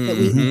 That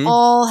we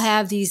all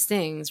have these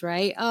things,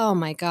 right? Oh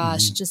my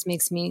gosh, it just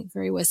makes me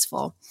very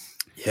wistful.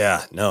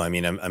 Yeah, no, I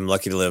mean, I'm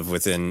lucky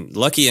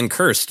and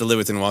cursed to live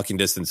within walking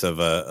distance of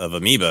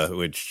Amoeba,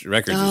 which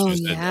Records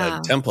is just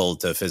a temple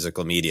to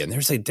physical media. And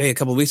there's a day a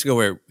couple of weeks ago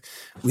where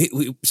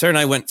Sarah and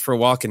I went for a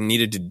walk and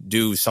needed to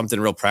do something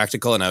real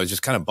practical, and I was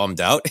just kind of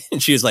bummed out.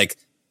 And she was like,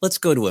 let's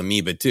go to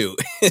Amoeba too.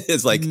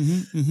 It's like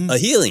a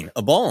healing,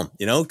 a balm,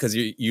 because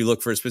you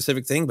look for a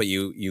specific thing, but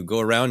you go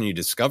around and you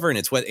discover, and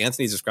it's what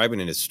Anthony's describing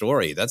in his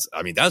story. That's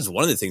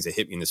one of the things that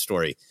hit me in the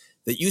story,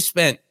 that you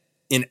spent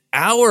an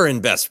hour in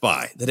Best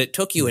Buy, that it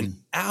took you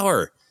an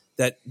hour,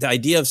 that the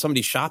idea of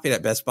somebody shopping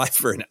at Best Buy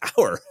for an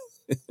hour.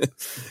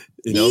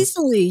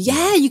 Easily.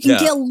 Yeah. You can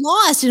get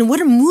lost. And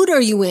what mood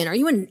are you in? Are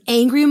you in an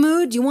angry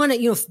mood? Do you want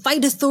to,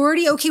 fight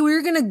authority? Okay,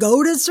 we're going to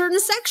go to a certain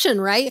section,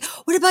 right?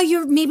 What about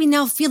you're maybe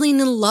now feeling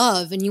in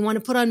love and you want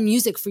to put on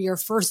music for your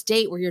first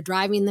date where you're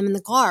driving them in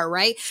the car,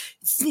 right?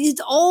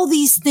 It's all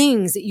these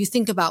things that you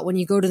think about when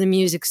you go to the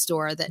music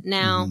store that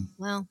now,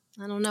 well,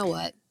 I don't know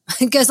what.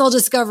 I guess I'll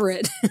discover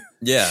it.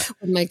 Yeah.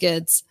 With my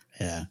kids.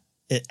 Yeah.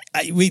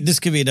 This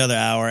could be another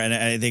hour, and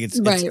I think it's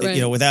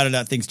right. Without a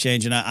doubt, things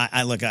change. And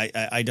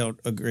I don't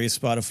agree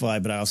with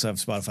Spotify, but I also have a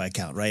Spotify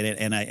account, right?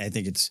 And I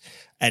think it's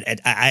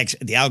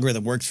the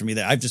algorithm works for me.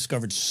 That I've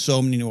discovered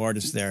so many new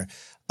artists there.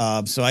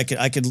 So I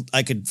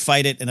could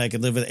fight it and I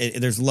could live with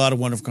it. There's a lot of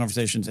wonderful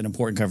conversations and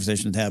important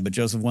conversations to have. But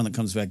Joseph, one that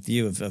comes back to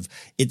you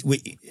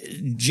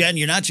Jen,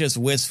 you're not just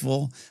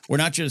wistful. We're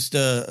not just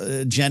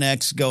Gen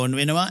X going.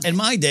 In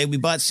my day, we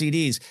bought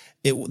CDs.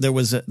 There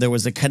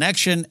was a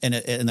connection and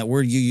that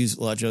word you use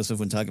a lot, Joseph,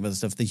 when talking about this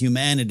stuff. The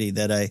humanity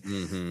that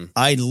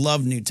I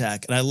love new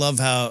tech, and I love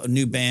how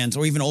new bands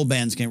or even old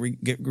bands can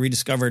get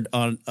rediscovered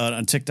on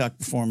TikTok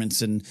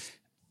performance, and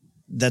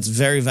that's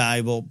very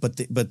valuable. But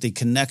the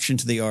connection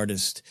to the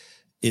artist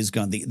is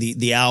gone.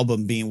 The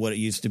album being what it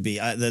used to be.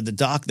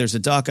 There's a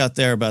doc out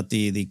there about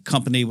the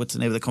company. What's the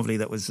name of the company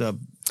that was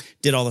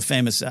did all the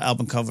famous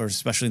album covers,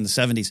 especially in the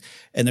 70s?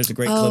 And there's a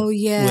great clip.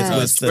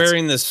 With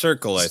Squaring the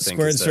Circle, I think.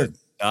 Squaring the Circle.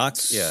 Doc?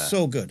 Yeah.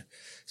 So good.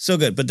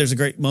 But there's a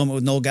great moment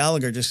with Noel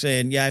Gallagher just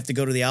saying, I have to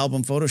go to the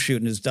album photo shoot.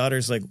 And his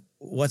daughter's like,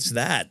 what's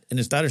that? And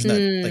his daughter's not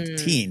like a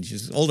teen;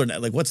 she's older now.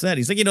 Like, what's that?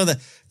 He's like, the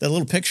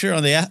little picture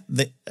on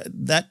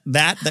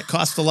that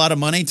costs a lot of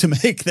money to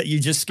make that you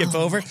just skip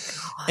over,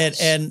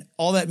 and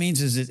all that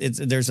means is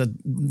there's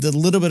the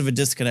little bit of a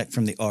disconnect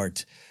from the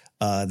art.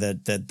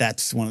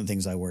 That's one of the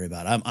things I worry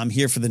about. I'm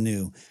here for the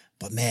new,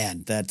 but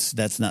man,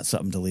 that's not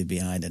something to leave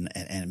behind,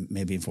 and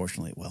maybe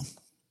unfortunately it will.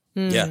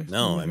 Yeah,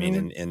 no, I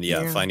mean,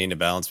 and finding a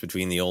balance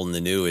between the old and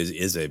the new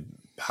is a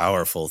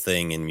powerful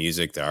thing in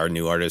music. There are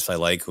new artists I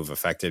like who've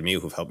affected me,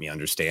 who've helped me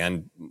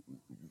understand,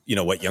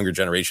 what younger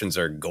generations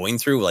are going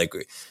through. Like,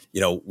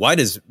 why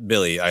does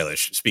Billie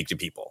Eilish speak to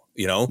people?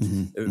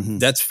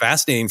 That's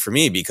fascinating for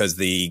me, because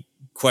the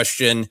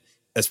question,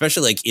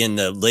 especially like in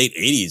the late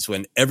 80s,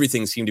 when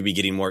everything seemed to be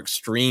getting more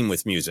extreme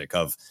with music,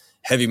 of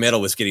heavy metal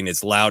was getting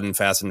as loud and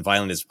fast and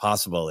violent as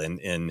possible,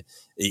 and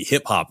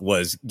hip hop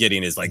was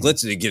getting as like,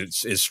 let's get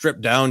it as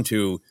stripped down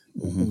to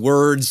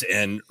words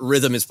and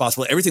rhythm as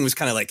possible. Everything was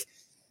kind of like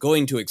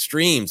going to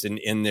extremes.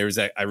 And there's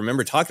I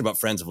remember talking about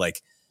friends of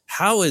like,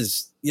 how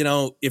is,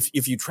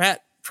 if you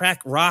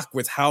track rock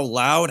with how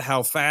loud,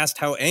 how fast,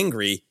 how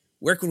angry,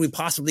 where could we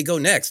possibly go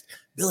next?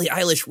 Billie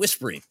Eilish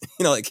whispering,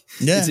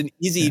 it's an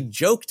easy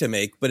joke to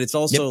make, but it's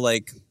also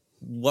like,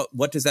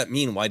 what does that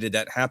mean? Why did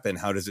that happen?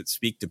 How does it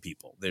speak to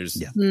people?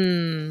 There's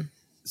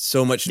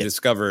so much to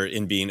discover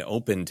in being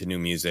open to new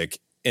music.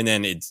 And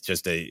then it's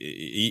just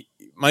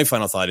my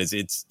final thought is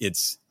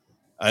it's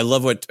I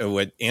love what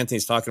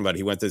Anthony's talking about.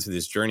 He went through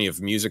this journey of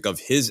music of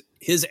his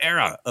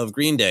era of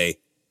Green Day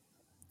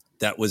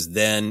that was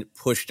then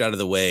pushed out of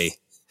the way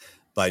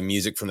by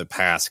music from the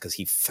past, because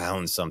he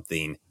found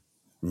something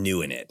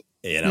new in it,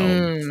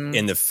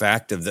 and the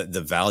fact of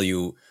the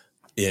value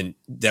in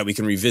that we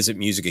can revisit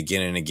music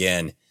again and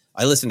again.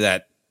 I listen to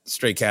that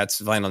Stray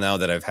Cats vinyl now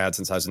that I've had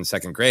since I was in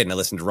second grade, and I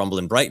listen to Rumble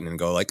in Brighton and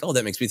go like, oh,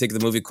 that makes me think of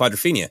the movie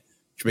Quadrophenia,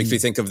 which makes me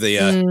think of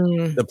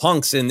the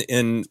punks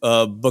in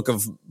Book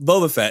of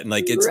Boba Fett, and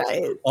like it's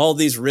all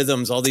these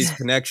rhythms, all these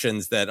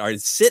connections that are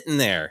sitting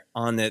there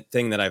on that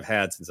thing that I've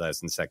had since I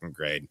was in second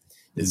grade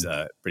is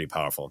pretty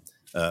powerful.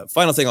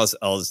 Final thing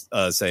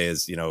I'll say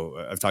is,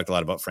 I've talked a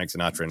lot about Frank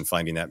Sinatra and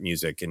finding that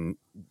music, and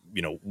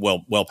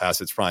well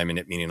past its prime, and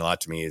it meaning a lot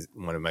to me. Is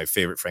one of my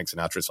favorite Frank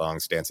Sinatra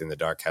songs, "Dancing in the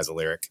Dark," has a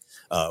lyric,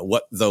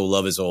 "What though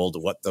love is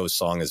old? What though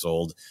song is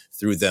old?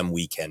 Through them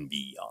we can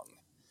be young."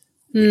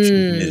 Which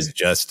is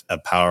just a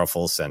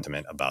powerful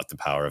sentiment about the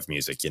power of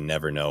music. You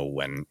never know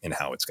when and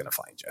how it's going to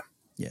find you.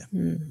 Yeah,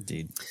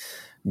 indeed.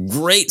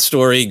 Great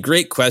story.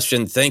 Great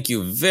question. Thank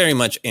you very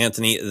much,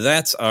 Anthony.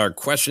 That's our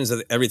Questions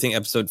of Everything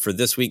episode for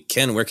this week.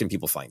 Ken, where can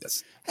people find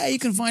us? Hey, you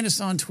can find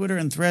us on Twitter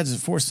and Threads at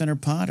ForceCenter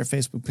Pod. Our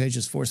Facebook page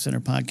is ForceCenter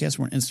Podcast.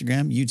 We're on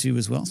Instagram, YouTube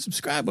as well.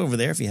 Subscribe over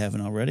there if you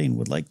haven't already and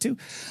would like to.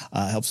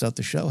 Helps out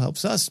the show,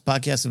 helps us.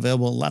 Podcast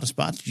available in a lot of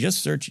spots.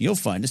 Just search, you'll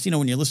find us.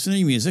 When you're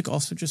listening to music,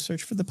 also just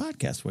search for the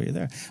podcast while you're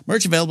there.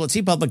 Merch available at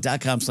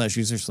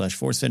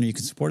tpublic.com/user/ForceCenter. You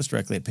can support us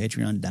directly at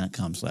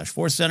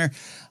patreon.com/ForceCenter.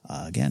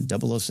 Again,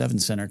 007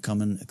 Center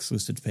coming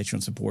exclusive to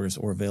Patreon supporters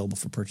or available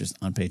for purchase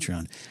on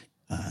Patreon.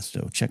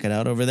 So check it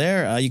out over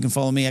there. You can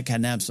follow me at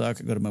Ken Napzok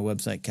or go to my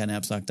website,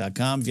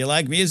 kennapzok.com. If you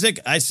like music,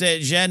 I say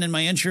it, Jen, in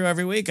my intro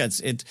every week.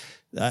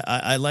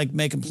 I like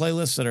making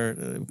playlists that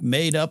are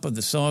made up of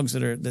the songs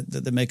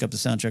that make up the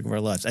soundtrack of our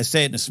lives. I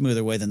say it in a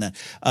smoother way than that.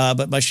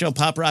 But my show,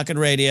 Pop Rockin'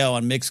 Radio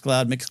on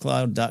Mixcloud,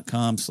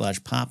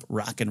 mixcloud.com/Pop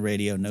Rockin'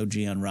 Radio, no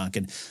G on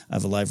Rockin'. I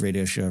have a live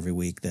radio show every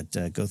week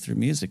that go through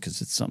music because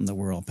it's something that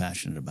we're all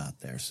passionate about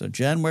there. So,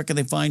 Jen, where can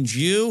they find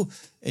you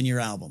and your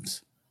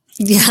albums?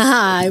 Yeah,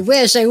 I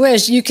wish.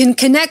 You can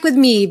connect with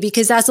me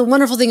because that's the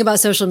wonderful thing about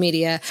social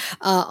media.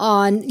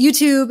 On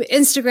YouTube,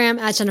 Instagram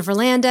at Jennifer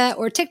Landa,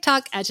 or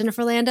TikTok at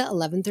Jennifer Landa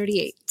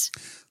 1138.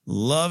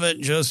 Love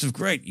it, Joseph.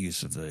 Great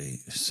use of the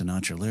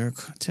Sinatra lyric.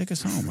 Take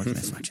us home. Where can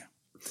I find you?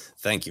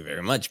 Thank you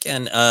very much,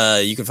 Ken.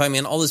 You can find me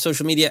on all the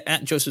social media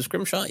at Joseph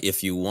Scrimshaw.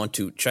 If you want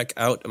to check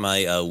out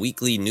my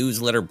weekly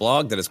newsletter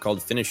blog that is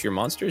called Finish Your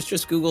Monsters,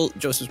 just Google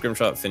Joseph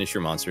Scrimshaw, Finish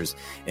Your Monsters,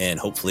 and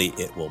hopefully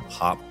it will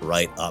pop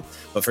right up.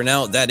 But for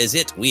now, that is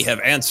it. We have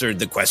answered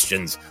the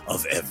questions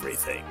of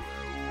everything.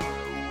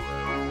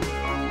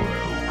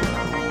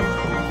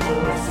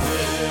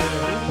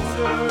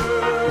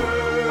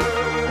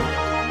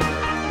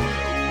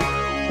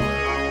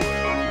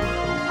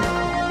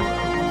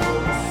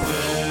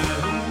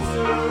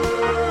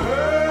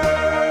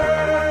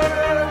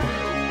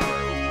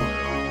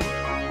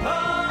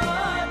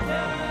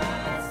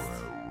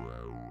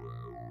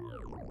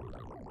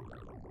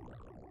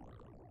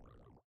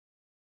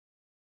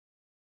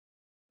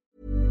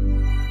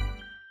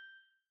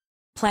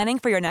 Planning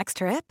for your next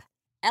trip?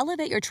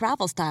 Elevate your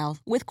travel style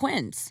with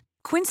Quince.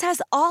 Quince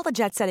has all the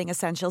jet-setting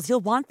essentials you'll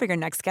want for your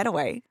next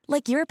getaway,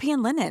 like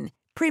European linen,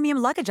 premium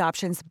luggage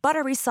options,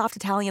 buttery soft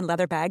Italian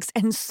leather bags,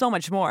 and so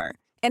much more.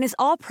 And is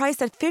all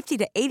priced at 50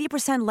 to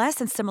 80% less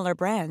than similar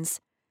brands.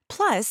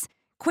 Plus,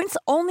 Quince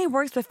only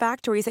works with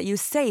factories that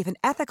use safe and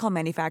ethical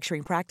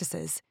manufacturing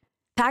practices.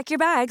 Pack your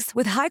bags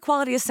with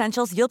high-quality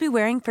essentials you'll be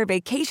wearing for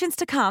vacations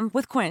to come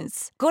with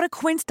Quince. Go to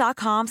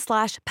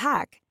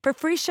quince.com/pack for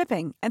free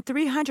shipping and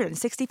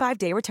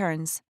 365-day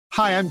returns.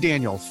 Hi, I'm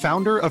Daniel,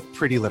 founder of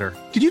Pretty Litter.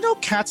 Did you know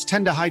cats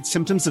tend to hide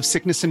symptoms of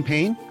sickness and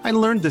pain? I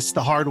learned this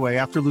the hard way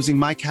after losing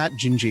my cat,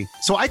 Gingy.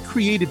 So I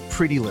created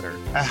Pretty Litter,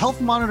 a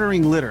health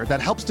monitoring litter that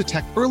helps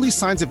detect early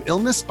signs of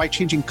illness by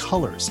changing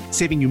colors,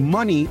 saving you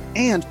money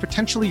and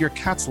potentially your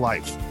cat's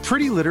life.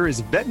 Pretty Litter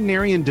is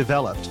veterinarian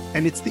developed,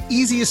 and it's the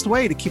easiest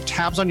way to keep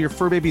tabs on your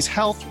fur baby's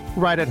health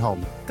right at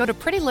home. Go to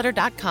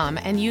prettylitter.com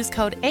and use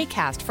code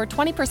ACAST for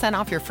 20%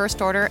 off your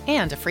first order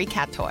and a free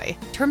cat toy.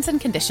 Terms and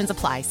conditions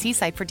apply. See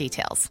site for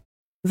details.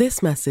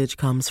 This message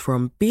comes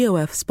from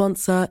BOF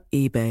sponsor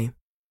eBay.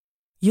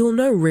 You'll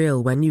know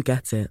real when you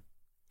get it.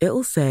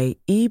 It'll say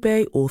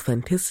eBay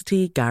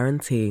Authenticity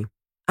Guarantee.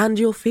 And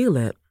you'll feel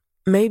it.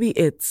 Maybe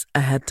it's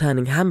a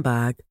head-turning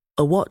handbag,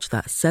 a watch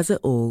that says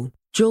it all,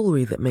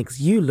 jewelry that makes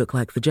you look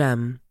like the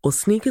gem, or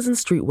sneakers and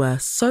streetwear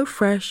so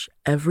fresh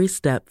every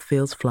step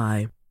feels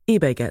fly.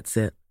 eBay gets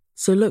it.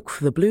 So look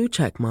for the blue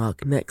check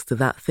mark next to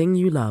that thing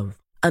you love.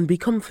 And be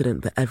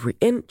confident that every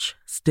inch,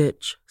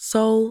 stitch,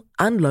 sole,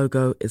 and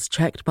logo is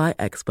checked by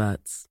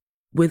experts.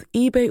 With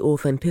eBay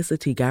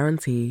Authenticity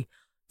Guarantee,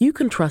 you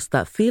can trust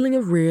that feeling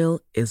of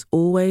real is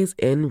always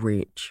in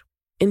reach.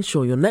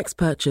 Ensure your next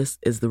purchase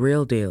is the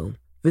real deal.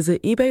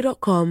 Visit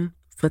eBay.com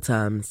for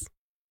terms.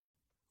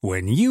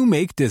 When you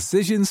make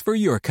decisions for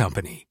your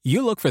company,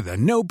 you look for the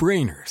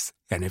no-brainers.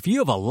 And if you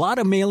have a lot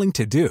of mailing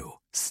to do,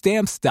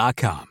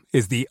 Stamps.com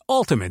is the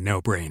ultimate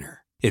no-brainer.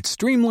 It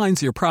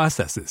streamlines your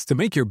processes to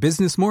make your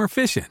business more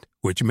efficient,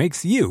 which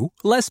makes you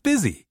less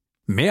busy.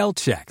 Mail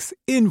checks,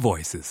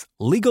 invoices,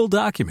 legal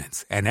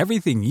documents, and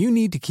everything you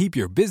need to keep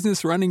your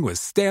business running with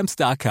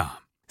Stamps.com.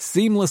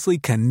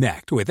 Seamlessly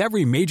connect with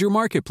every major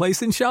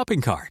marketplace and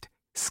shopping cart.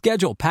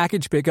 Schedule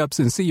package pickups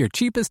and see your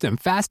cheapest and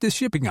fastest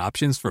shipping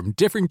options from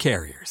different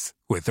carriers,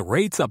 with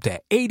rates up to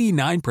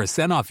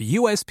 89% off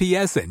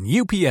USPS and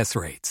UPS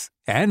rates.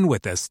 And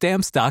with the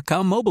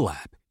Stamps.com mobile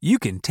app, you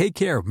can take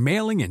care of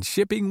mailing and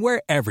shipping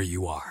wherever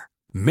you are.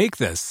 Make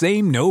the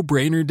same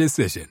no-brainer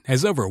decision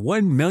as over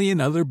 1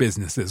 million other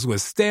businesses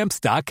with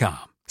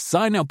Stamps.com.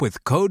 Sign up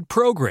with code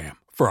PROGRAM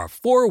for a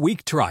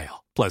 4-week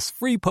trial, plus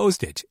free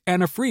postage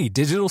and a free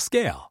digital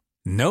scale.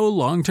 No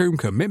long-term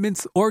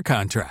commitments or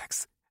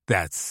contracts.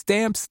 That's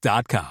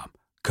Stamps.com.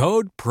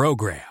 Code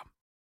PROGRAM.